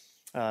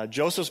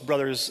 Joseph's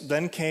brothers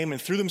then came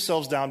and threw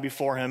themselves down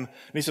before him.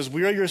 And he says,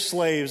 we are your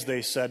slaves,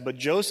 they said. But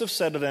Joseph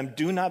said to them,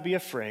 do not be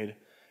afraid.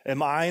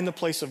 Am I in the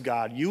place of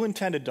God? You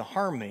intended to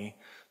harm me,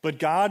 but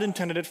God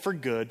intended it for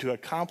good to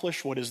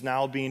accomplish what is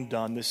now being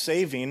done, the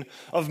saving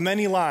of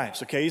many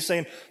lives. Okay, he's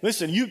saying,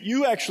 listen,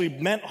 you actually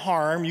meant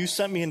harm. You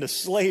sent me into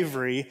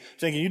slavery,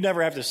 thinking you'd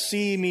never have to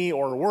see me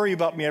or worry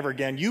about me ever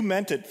again. You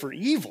meant it for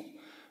evil.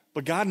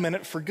 But God meant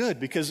it for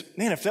good, because,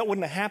 man, if that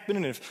wouldn't have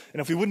happened, and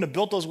if we wouldn't have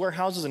built those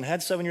warehouses and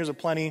had 7 years of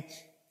plenty,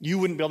 you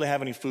wouldn't be able to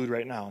have any food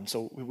right now. And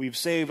so we've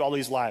saved all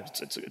these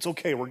lives. It's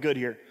okay. We're good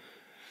here.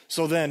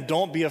 So then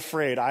don't be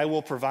afraid. I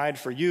will provide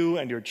for you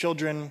and your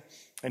children.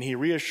 And he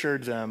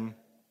reassured them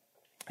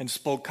and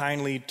spoke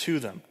kindly to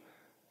them.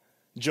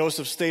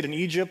 Joseph stayed in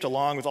Egypt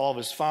along with all of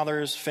his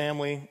father's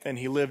family, and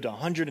he lived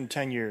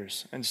 110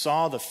 years and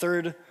saw the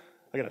third.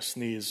 I got to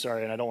sneeze,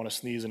 sorry, and I don't want to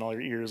sneeze in all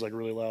your ears like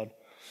really loud.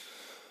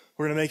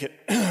 We're going to make it.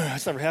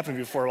 It's never happened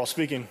before while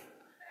speaking,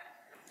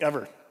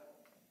 ever.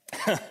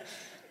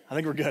 I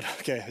think we're good.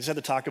 Okay, I just had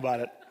to talk about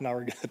it. Now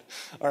we're good.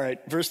 All right,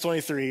 verse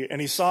 23.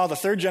 And he saw the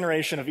third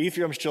generation of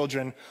Ephraim's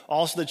children,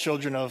 also the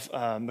children of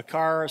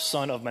Machir,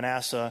 son of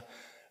Manasseh,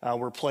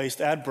 were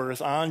placed at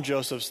birth on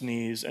Joseph's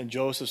knees. And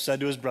Joseph said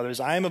to his brothers,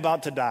 I am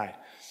about to die,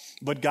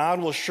 but God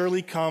will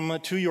surely come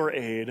to your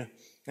aid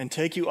and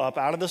take you up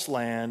out of this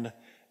land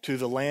to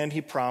the land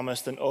he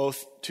promised an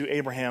oath to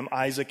Abraham,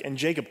 Isaac, and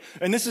Jacob.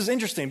 And this is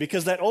interesting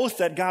because that oath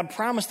that God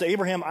promised to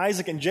Abraham,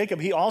 Isaac, and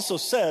Jacob, he also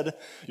said,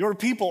 your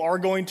people are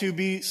going to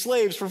be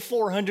slaves for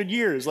 400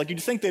 years. Like,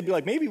 you'd think they'd be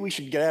like, maybe we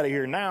should get out of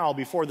here now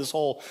before this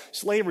whole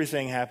slavery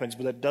thing happens,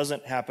 but that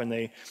doesn't happen.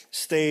 They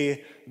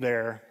stay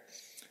there.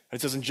 It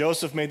says, and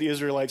Joseph made the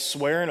Israelites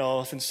swear an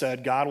oath and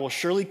said, God will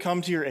surely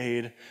come to your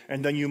aid,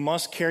 and then you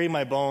must carry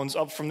my bones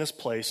up from this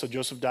place. So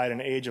Joseph died at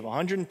an age of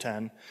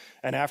 110,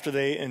 and after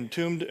they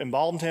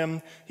embalmed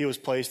him, he was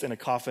placed in a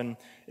coffin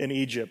in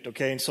Egypt.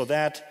 Okay, and so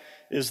that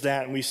is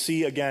that. And we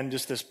see, again,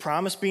 just this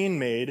promise being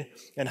made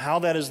and how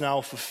that is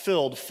now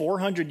fulfilled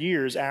 400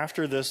 years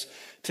after this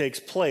takes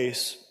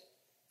place.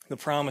 The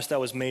promise that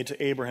was made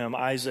to Abraham,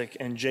 Isaac,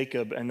 and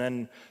Jacob, and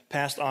then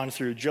passed on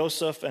through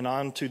Joseph and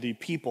on to the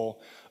people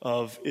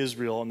of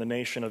Israel and the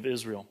nation of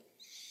Israel.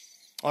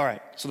 All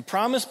right, so the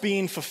promise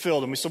being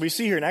fulfilled. And so we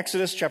see here in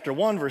Exodus chapter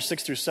 1, verse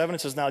 6 through 7,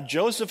 it says, now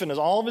Joseph and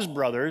all of his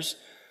brothers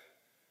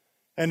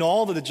and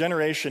all of the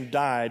generation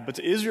died, but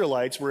the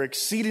Israelites were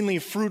exceedingly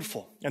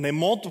fruitful, and they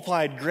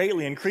multiplied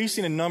greatly,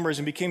 increasing in numbers,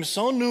 and became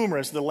so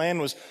numerous the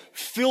land was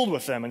filled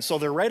with them. And so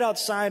they're right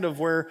outside of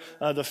where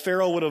the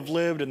Pharaoh would have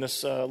lived in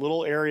this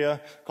little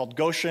area called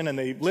Goshen, and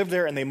they lived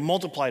there, and they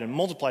multiplied and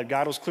multiplied.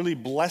 God was clearly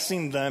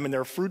blessing them in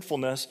their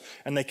fruitfulness,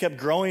 and they kept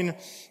growing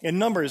in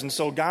numbers. And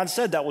so God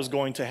said that was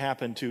going to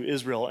happen to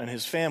Israel and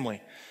his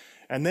family.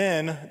 And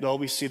then, though,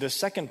 we see the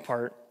second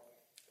part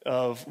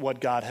of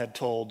what God had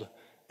told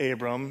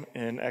Abram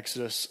in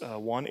Exodus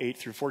 1, 8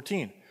 through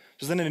 14.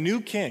 So then a new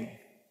king,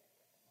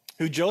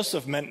 who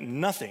Joseph meant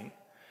nothing,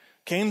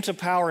 came to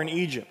power in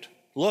Egypt.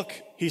 Look,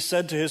 he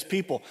said to his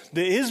people,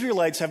 the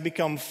Israelites have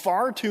become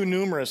far too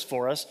numerous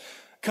for us.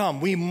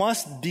 Come, we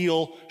must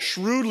deal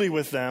shrewdly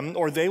with them,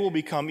 or they will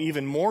become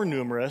even more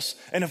numerous.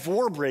 And if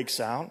war breaks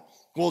out,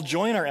 will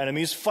join our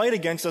enemies, fight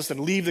against us, and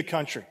leave the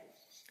country.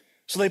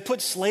 So they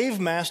put slave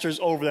masters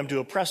over them to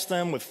oppress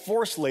them with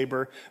forced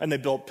labor, and they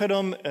built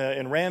Pithom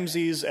and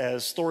Ramses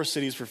as store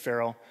cities for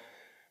Pharaoh.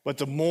 But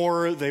the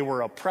more they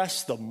were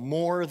oppressed, the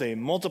more they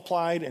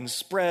multiplied and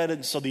spread.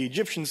 And so the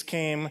Egyptians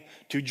came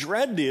to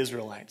dread the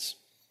Israelites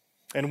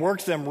and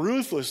worked them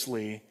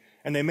ruthlessly.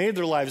 And they made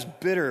their lives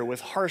bitter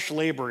with harsh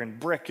labor and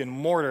brick and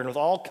mortar and with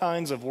all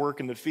kinds of work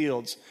in the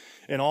fields.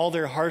 In all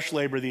their harsh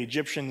labor, the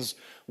Egyptians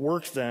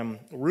worked them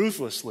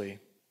ruthlessly.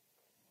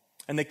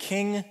 And the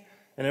king,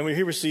 and then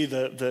here we see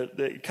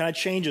the kind of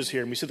changes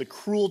here. And we see the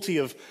cruelty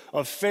of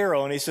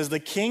Pharaoh. And he says, the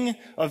king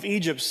of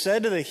Egypt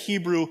said to the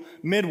Hebrew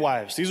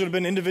midwives, these would have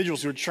been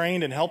individuals who were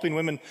trained in helping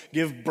women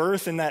give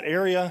birth in that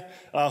area,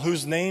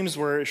 whose names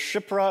were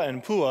Shiphrah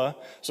and Puah.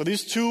 So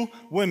these two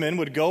women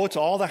would go to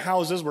all the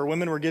houses where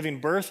women were giving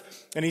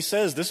birth. And he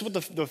says, this is what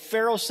the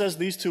Pharaoh says to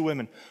these two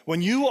women.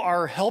 When you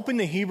are helping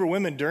the Hebrew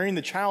women during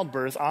the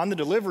childbirth on the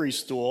delivery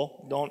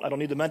stool, I don't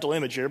need the mental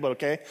image here, but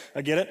okay,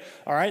 I get it.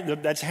 All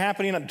right, that's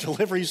happening on the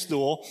delivery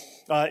stool.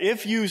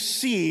 If you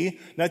see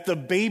that the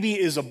baby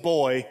is a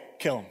boy,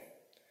 kill him.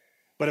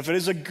 But if it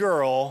is a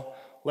girl,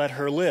 let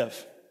her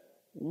live.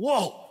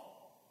 Whoa!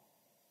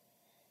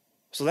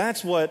 So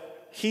that's what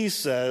he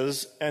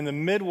says, and the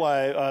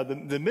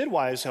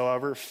midwives,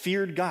 however,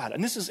 feared God.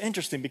 And this is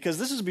interesting because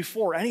this is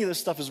before any of this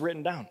stuff is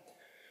written down.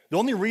 The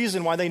only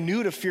reason why they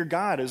knew to fear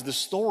God is the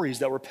stories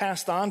that were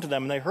passed on to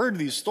them, and they heard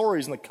these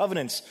stories and the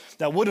covenants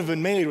that would have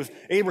been made with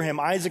Abraham,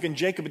 Isaac, and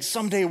Jacob, and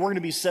someday we're going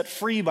to be set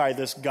free by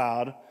this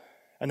God.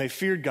 And they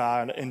feared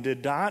God and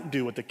did not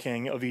do what the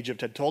king of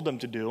Egypt had told them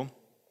to do,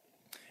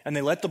 and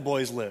they let the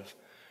boys live.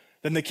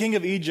 Then the king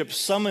of Egypt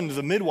summoned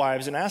the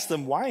midwives and asked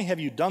them, why have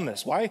you done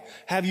this? Why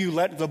have you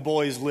let the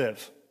boys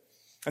live?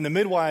 And the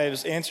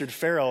midwives answered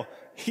Pharaoh,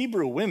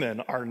 Hebrew women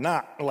are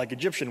not like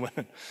Egyptian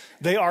women.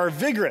 They are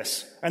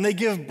vigorous, and they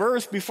give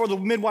birth before the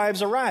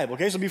midwives arrive.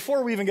 Okay, so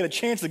before we even get a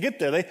chance to get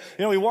there,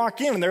 we walk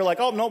in, and they're like,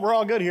 oh, no, we're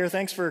all good here.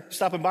 Thanks for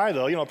stopping by,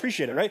 though.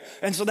 Appreciate it, right?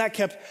 And so that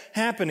kept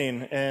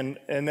happening, and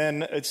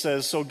then it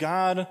says, so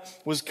God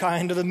was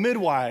kind to the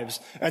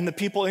midwives, and the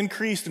people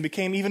increased and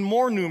became even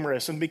more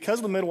numerous, and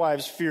because the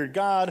midwives feared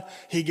God,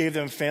 he gave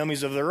them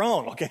families of their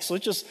own. Okay, so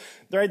it's just,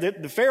 right,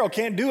 the Pharaoh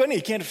can't do anything.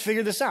 He can't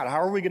figure this out. How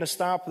are we going to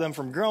stop them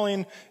from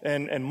growing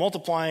and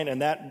multiplying?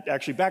 And that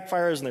actually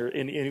backfires,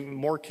 and even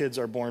more kids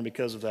are born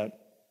because of that.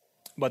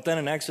 But then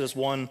in Exodus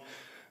 1,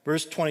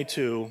 verse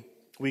 22,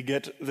 we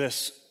get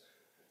this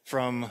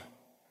from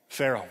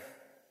Pharaoh.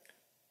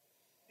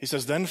 He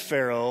says, then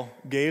Pharaoh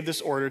gave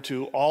this order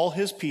to all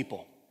his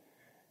people,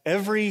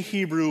 every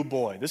Hebrew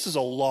boy, this is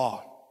a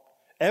law,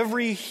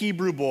 every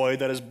Hebrew boy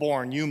that is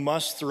born you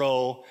must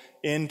throw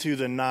into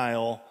the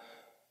Nile,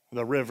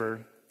 the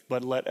river,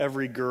 but let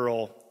every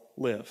girl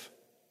live.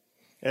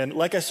 And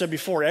like I said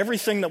before,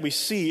 everything that we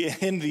see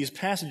in these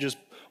passages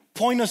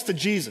point us to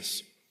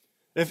Jesus.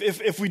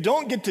 If we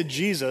don't get to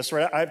Jesus,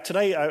 right?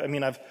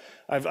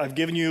 I've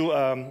given you.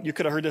 You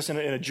could have heard this in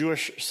a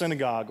Jewish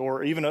synagogue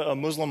or even a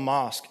Muslim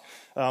mosque.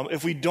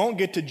 If we don't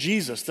get to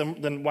Jesus,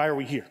 then why are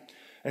we here?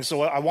 And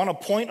so I want to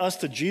point us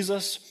to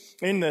Jesus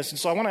in this. And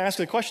so I want to ask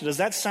you the question: does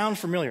that sound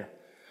familiar?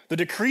 The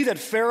decree that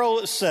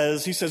Pharaoh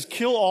says, he says,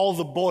 kill all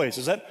the boys.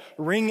 Does that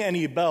ring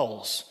any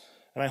bells?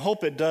 And I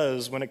hope it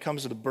does when it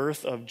comes to the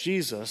birth of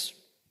Jesus.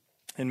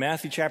 In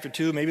Matthew chapter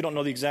 2, maybe you don't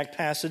know the exact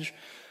passage,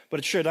 but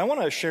it should. I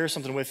want to share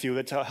something with you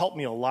that helped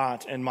me a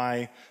lot in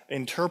my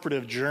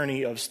interpretive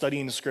journey of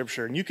studying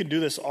Scripture. And you can do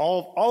this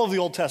all of the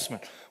Old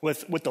Testament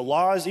with the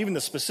laws, even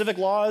the specific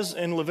laws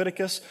in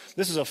Leviticus.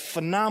 This is a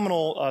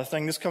phenomenal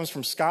thing. This comes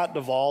from Scott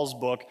Duvall's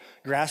book,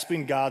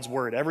 Grasping God's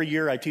Word. Every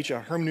year I teach a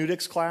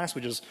hermeneutics class,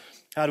 which is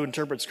how to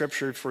interpret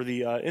Scripture for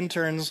the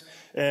interns,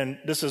 and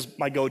this is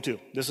my go-to.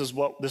 This is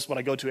what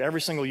I go to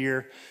every single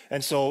year.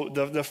 And so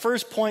the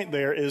first point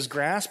there is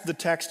grasp the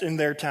text in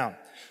their town.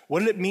 What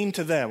did it mean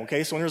to them?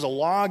 Okay, so when there's a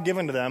law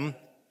given to them,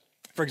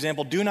 for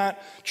example, do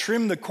not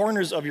trim the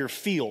corners of your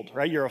field,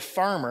 right? You're a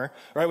farmer,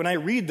 right? When I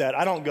read that,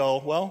 I don't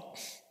go, well,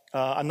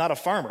 I'm not a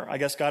farmer. I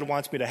guess God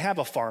wants me to have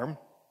a farm,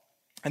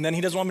 and then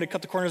he doesn't want me to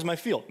cut the corners of my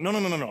field. No.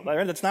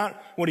 That's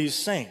not what he's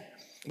saying.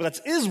 But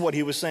that is what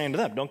he was saying to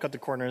them. Don't cut the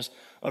corners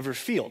of your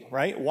field,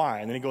 right?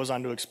 Why? And then he goes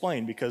on to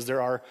explain, because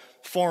there are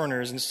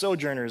foreigners and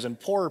sojourners and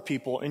poor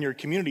people in your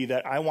community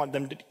that I want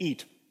them to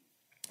eat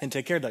and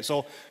take care of that.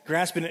 So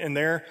grasping it in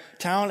their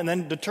town, and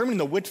then determining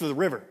the width of the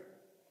river.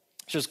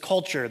 It's just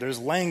culture, there's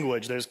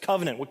language, there's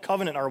covenant. What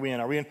covenant are we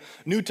in? Are we in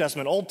New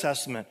Testament, Old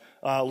Testament?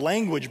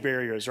 Language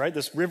barriers, right?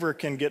 This river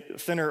can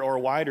get thinner or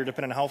wider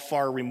depending on how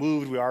far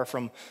removed we are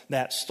from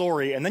that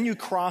story. And then you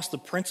cross the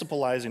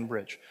principalizing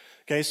bridge.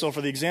 Okay, so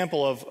for the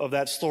example of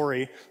that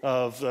story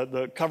of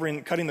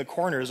cutting the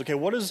corners, okay,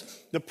 what is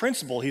the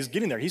principle he's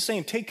getting there? He's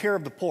saying take care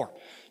of the poor,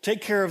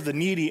 take care of the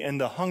needy and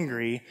the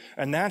hungry,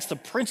 and that's the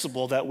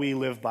principle that we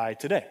live by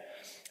today.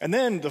 And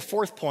then the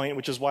fourth point,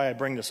 which is why I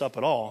bring this up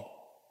at all,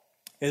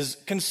 is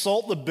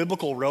consult the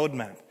biblical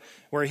roadmap,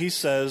 where he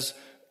says,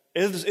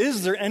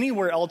 Is there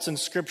anywhere else in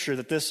Scripture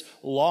that this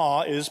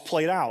law is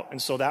played out?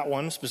 And so that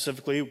one,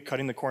 specifically,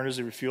 cutting the corners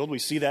of your field, we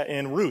see that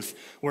in Ruth,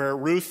 where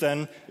Ruth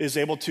then is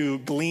able to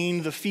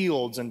glean the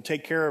fields and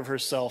take care of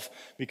herself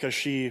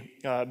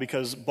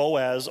because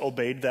Boaz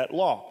obeyed that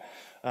law.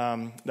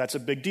 That's a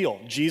big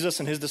deal. Jesus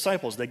and his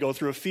disciples, they go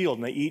through a field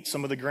and they eat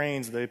some of the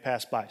grains that they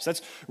pass by. So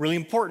that's really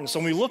important. So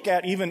when we look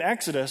at even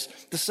Exodus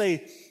to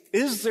say,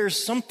 is there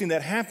something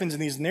that happens in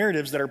these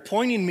narratives that are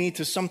pointing me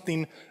to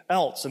something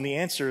else? And the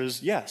answer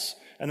is yes.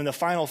 And then the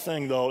final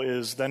thing, though,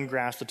 is then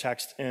grasp the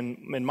text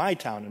in my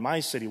town, in my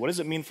city. What does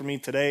it mean for me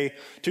today,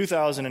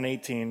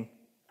 2018?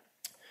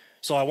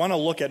 So I want to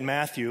look at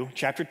Matthew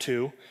chapter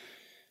 2,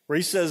 where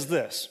he says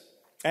this.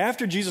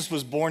 After Jesus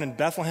was born in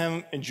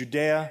Bethlehem in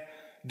Judea,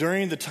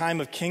 during the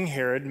time of King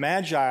Herod,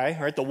 Magi,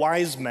 right, the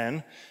wise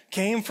men,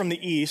 came from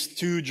the east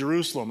to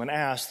Jerusalem and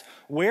asked,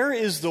 where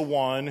is the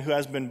one who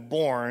has been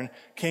born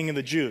King of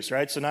the Jews,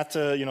 right? So not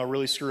to,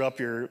 really screw up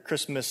your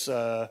Christmas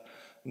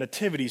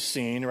nativity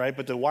scene, right?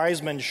 But the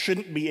wise men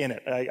shouldn't be in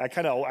it.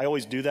 I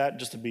always do that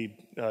just to be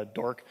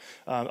dork.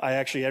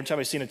 Every time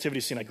I see a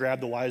nativity scene, I grab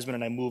the wise men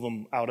and I move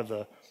them out of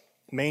the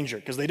manger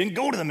because they didn't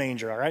go to the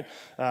manger, all right?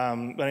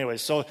 But anyway,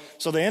 so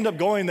they end up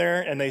going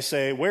there and they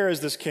say, where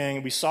is this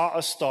king? We saw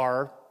a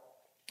star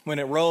when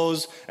it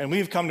rose and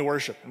we've come to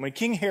worship. And when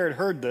King Herod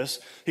heard this,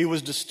 he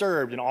was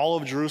disturbed and all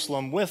of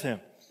Jerusalem with him.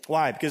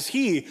 Why? Because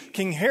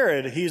King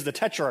Herod, he's the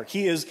tetrarch.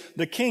 He is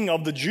the king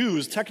of the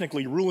Jews,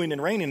 technically ruling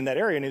and reigning in that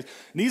area. And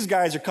these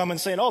guys are coming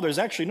saying, there's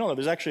actually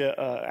an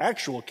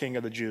actual king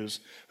of the Jews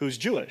who's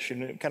Jewish.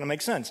 And it kind of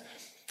makes sense.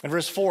 In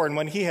verse 4, and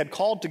when he had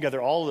called together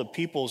all of the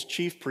people's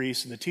chief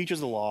priests and the teachers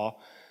of the law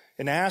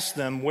and asked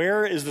them,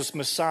 where is this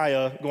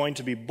Messiah going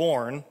to be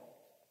born?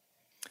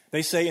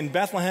 They say, in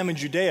Bethlehem in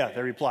Judea,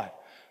 they reply.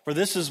 For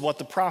this is what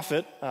the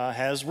prophet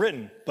has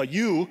written. But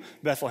you,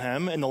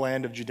 Bethlehem, in the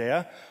land of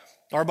Judea,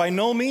 are by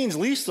no means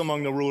least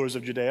among the rulers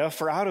of Judea,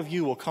 for out of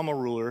you will come a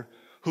ruler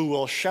who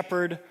will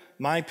shepherd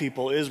my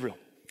people Israel.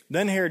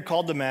 Then Herod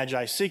called the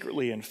Magi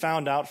secretly and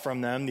found out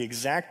from them the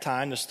exact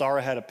time the star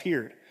had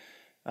appeared,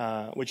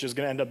 which is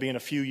going to end up being a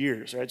few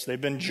years, right? So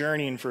they've been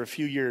journeying for a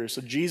few years.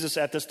 So Jesus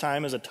at this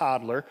time is a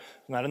toddler,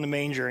 not in the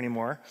manger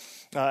anymore.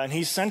 And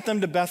he sent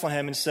them to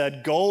Bethlehem and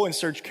said, go and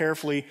search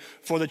carefully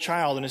for the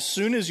child. And as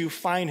soon as you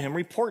find him,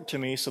 report to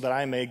me so that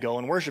I may go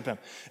and worship him.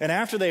 And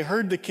after they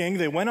heard the king,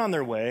 they went on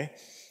their way.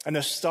 And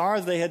the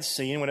star they had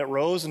seen, when it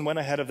rose and went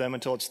ahead of them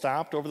until it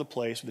stopped over the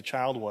place where the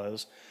child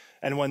was.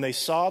 And when they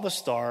saw the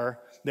star,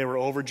 they were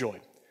overjoyed.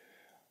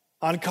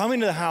 On coming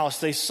to the house,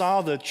 they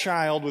saw the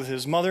child with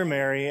his mother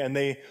Mary, and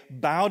they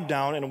bowed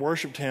down and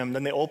worshiped him.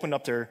 Then they opened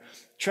up their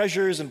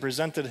treasures and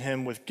presented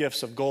him with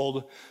gifts of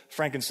gold,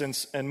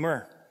 frankincense, and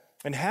myrrh.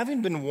 And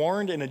having been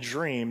warned in a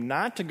dream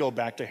not to go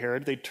back to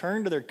Herod, they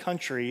turned to their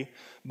country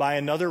by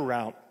another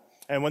route.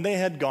 And when they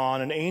had gone,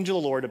 an angel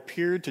of the Lord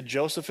appeared to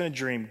Joseph in a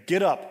dream.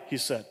 Get up, he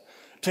said.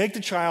 Take the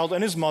child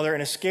and his mother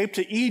and escape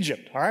to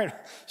Egypt. All right?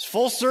 It's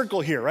full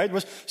circle here, right?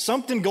 There's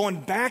something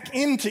going back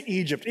into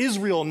Egypt.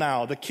 Israel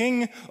now, the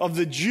king of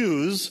the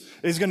Jews,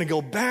 is going to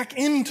go back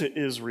into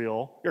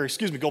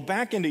go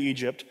back into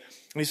Egypt.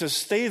 And he says,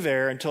 stay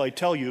there until I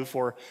tell you,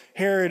 for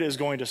Herod is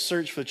going to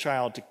search for the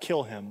child to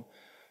kill him.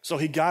 So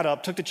he got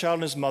up, took the child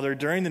and his mother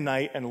during the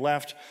night, and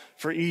left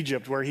for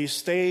Egypt, where he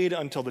stayed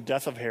until the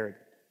death of Herod.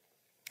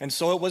 And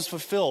so it was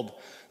fulfilled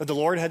that the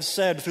Lord had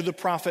said through the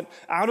prophet,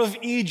 out of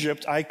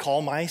Egypt I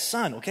call my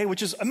son, okay?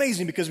 Which is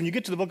amazing because when you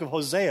get to the book of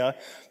Hosea,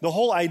 the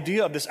whole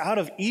idea of this out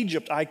of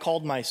Egypt I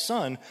called my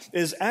son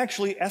is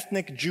actually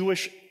ethnic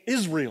Jewish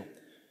Israel.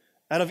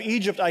 Out of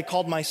Egypt I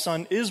called my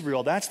son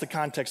Israel. That's the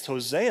context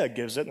Hosea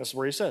gives it, and that's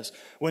where he says,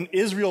 when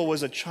Israel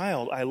was a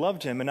child, I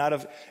loved him, and out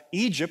of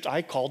Egypt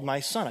I called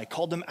my son. I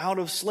called him out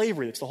of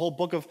slavery. It's the whole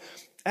book of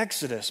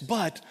Exodus.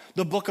 But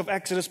the book of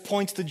Exodus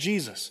points to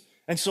Jesus.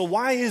 And so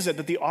why is it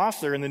that the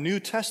author in the New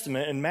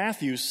Testament in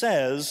Matthew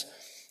says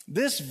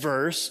this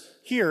verse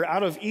here,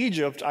 out of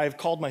Egypt I have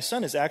called my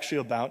son, is actually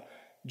about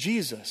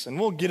Jesus? And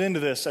we'll get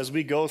into this as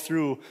we go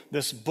through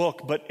this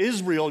book. But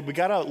Israel, we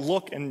got to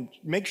look and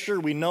make sure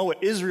we know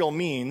what Israel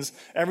means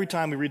every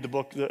time we read the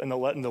book in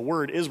the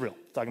word Israel.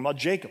 It's talking about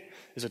Jacob.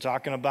 Is it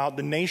talking about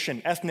the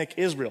nation, ethnic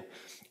Israel?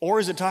 Or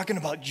is it talking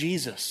about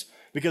Jesus?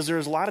 Because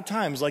there's a lot of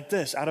times like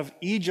this, out of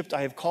Egypt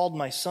I have called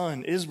my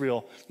son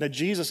Israel, that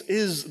Jesus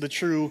is the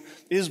true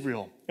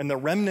Israel and the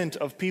remnant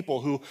of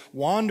people who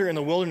wander in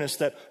the wilderness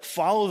that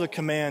follow the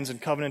commands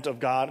and covenant of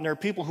God. And there are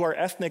people who are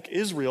ethnic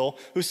Israel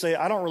who say,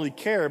 I don't really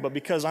care, but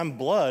because I'm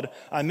blood,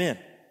 I'm in.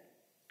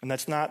 And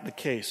that's not the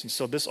case. And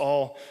so this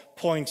all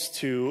points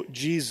to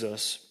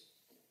Jesus.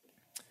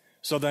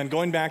 So then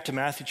going back to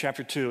Matthew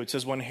chapter 2, it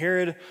says, when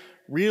Herod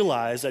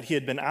realized that he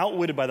had been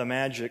outwitted by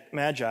the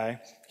Magi,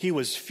 he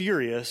was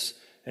furious.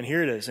 And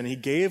here it is. And he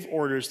gave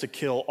orders to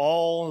kill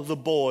all the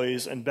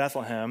boys in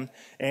Bethlehem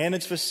and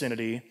its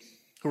vicinity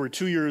who were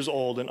 2 years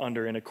old and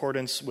under, in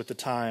accordance with the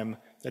time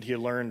that he had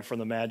learned from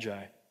the Magi.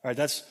 All right,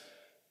 it's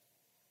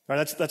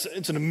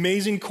an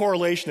amazing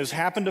correlation. This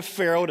happened to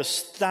Pharaoh to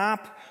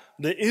stop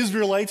the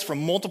Israelites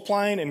from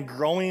multiplying and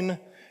growing.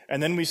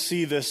 And then we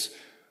see this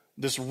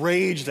this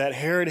rage that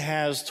Herod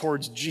has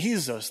towards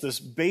Jesus, this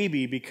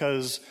baby,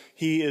 because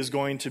he is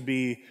going to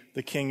be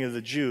the king of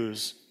the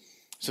Jews.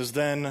 It says,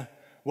 then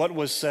what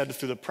was said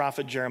through the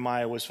prophet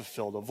Jeremiah was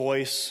fulfilled. A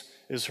voice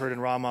is heard in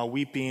Ramah,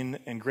 weeping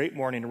and great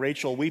mourning,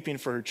 Rachel weeping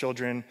for her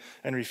children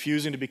and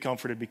refusing to be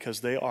comforted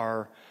because they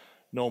are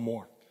no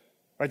more.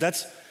 Right?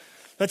 That's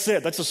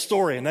it. That's a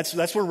story, and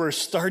that's where we're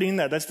starting.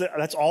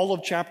 That's all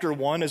of chapter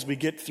 1 as we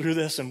get through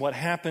this, and what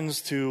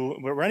happens to.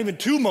 We're not even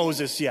to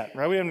Moses yet,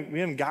 right? We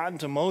haven't gotten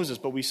to Moses,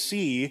 but we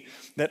see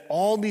that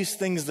all these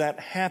things that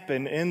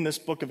happen in this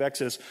book of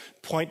Exodus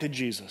point to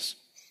Jesus.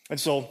 And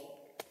so,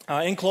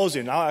 in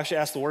closing, I'll actually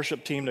ask the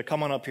worship team to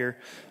come on up here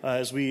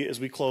as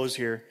we close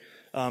here.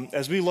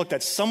 As we look,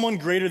 that someone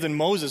greater than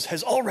Moses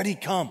has already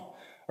come.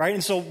 Right?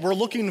 And so we're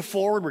looking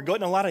forward. We're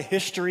getting a lot of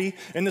history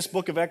in this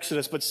book of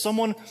Exodus, but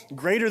someone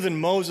greater than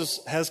Moses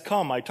has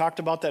come. I talked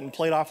about that and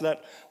played off of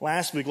that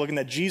last week, looking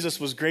that Jesus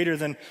was greater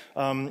than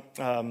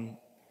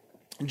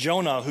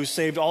Jonah, who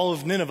saved all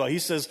of Nineveh. He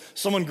says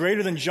someone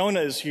greater than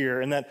Jonah is here,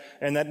 and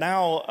that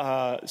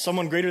now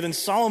someone greater than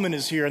Solomon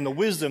is here, and the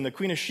wisdom, the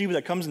Queen of Sheba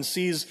that comes and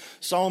sees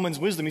Solomon's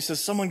wisdom. He says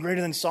someone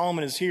greater than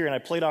Solomon is here, and I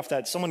played off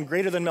that. Someone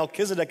greater than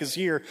Melchizedek is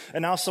here,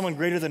 and now someone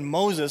greater than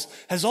Moses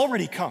has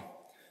already come.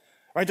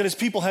 Right, that his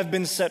people have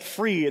been set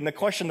free. And the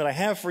question that I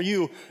have for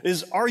you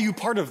is, are you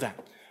part of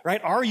that?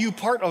 Right? Are you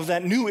part of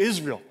that new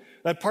Israel?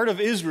 That part of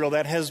Israel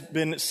that has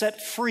been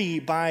set free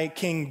by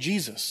King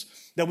Jesus?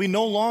 That we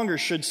no longer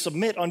should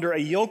submit under a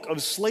yoke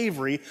of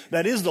slavery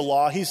that is the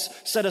law. He's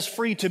set us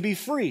free to be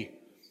free.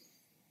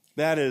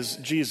 That is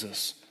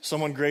Jesus.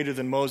 Someone greater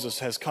than Moses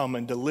has come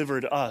and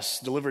delivered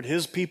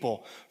his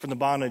people from the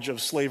bondage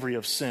of slavery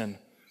of sin.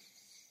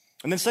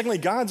 And then secondly,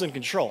 God's in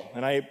control.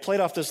 And I played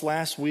off this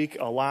last week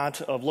a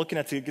lot of looking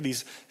at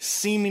these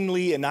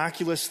seemingly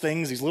innocuous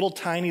things, these little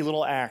tiny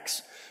little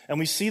acts. And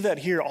we see that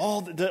here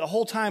the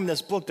whole time in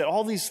this book, that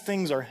all these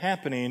things are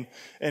happening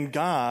and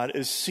God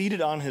is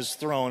seated on his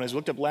throne. As we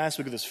looked up last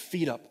week with his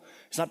feet up.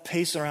 He's not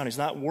pacing around. He's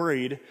not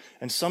worried.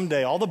 And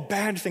someday, all the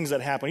bad things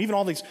that happen, even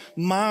all these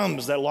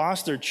moms that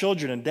lost their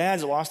children and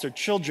dads that lost their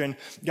children,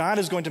 God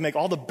is going to make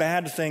all the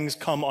bad things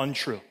come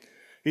untrue.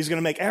 He's going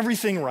to make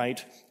everything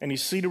right, and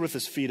he's seated with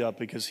his feet up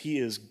because he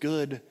is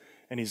good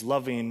and he's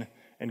loving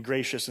and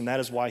gracious, and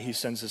that is why he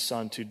sends his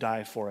son to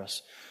die for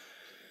us.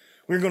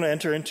 We're going to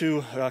enter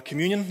into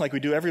communion like we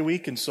do every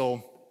week, and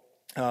so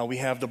we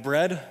have the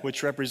bread,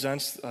 which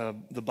represents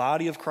the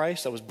body of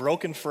Christ that was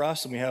broken for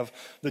us, and we have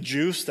the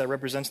juice that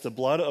represents the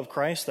blood of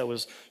Christ that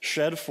was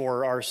shed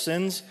for our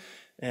sins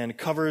and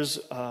covers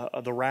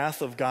the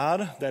wrath of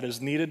God that is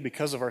needed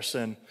because of our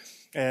sin.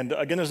 And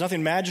again, there's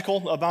nothing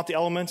magical about the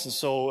elements, and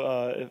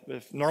so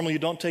if normally you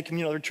don't take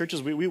communion in other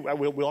churches, we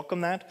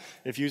welcome that.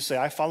 If you say,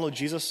 I follow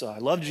Jesus, I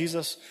love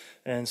Jesus,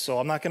 and so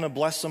I'm not going to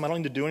bless him, I don't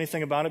need to do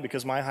anything about it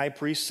because my high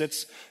priest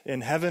sits in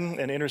heaven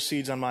and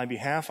intercedes on my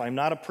behalf. I'm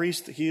not a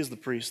priest, he is the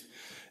priest.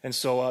 And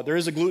so there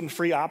is a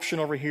gluten-free option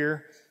over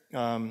here,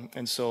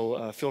 and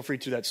so feel free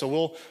to do that. So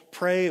we'll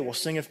pray, we'll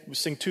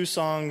sing 2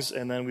 songs,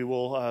 and then we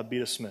will be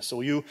dismissed. So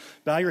will you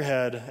bow your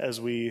head as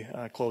we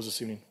close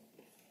this evening?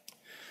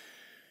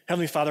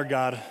 Heavenly Father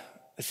God,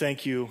 I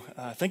thank you.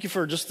 Thank you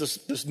for just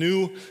this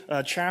new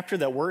chapter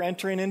that we're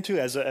entering into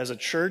as a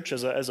church,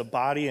 as a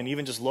body, and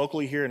even just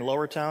locally here in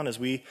Lowertown as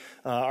we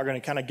are going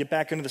to kind of get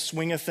back into the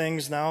swing of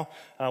things now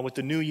with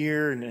the new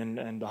year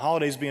and the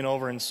holidays being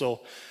over. And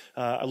so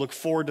I look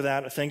forward to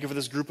that. I thank you for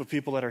this group of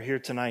people that are here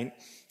tonight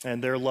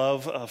and their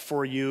love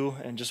for you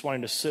and just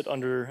wanting to sit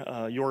under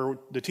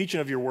the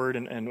teaching of your word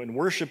and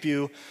worship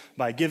you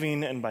by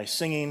giving and by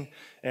singing,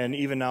 and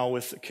even now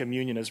with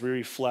communion as we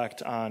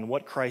reflect on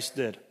what Christ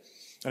did.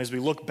 And as we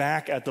look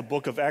back at the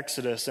book of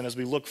Exodus and as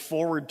we look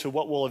forward to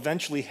what will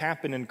eventually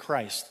happen in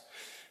Christ,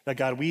 that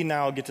God, we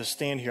now get to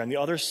stand here on the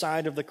other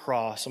side of the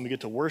cross and we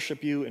get to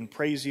worship you and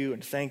praise you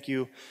and thank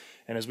you.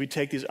 And as we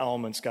take these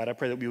elements, God, I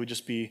pray that we would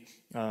just be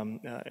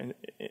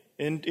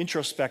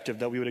introspective,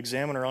 that we would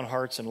examine our own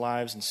hearts and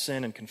lives and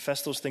sin and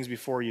confess those things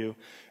before you,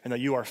 and that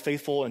you are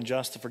faithful and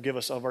just to forgive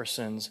us of our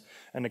sins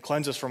and to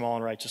cleanse us from all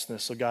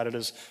unrighteousness. So God, it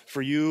is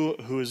for you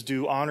who is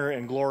due honor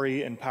and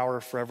glory and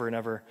power forever and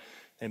ever.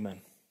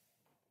 Amen.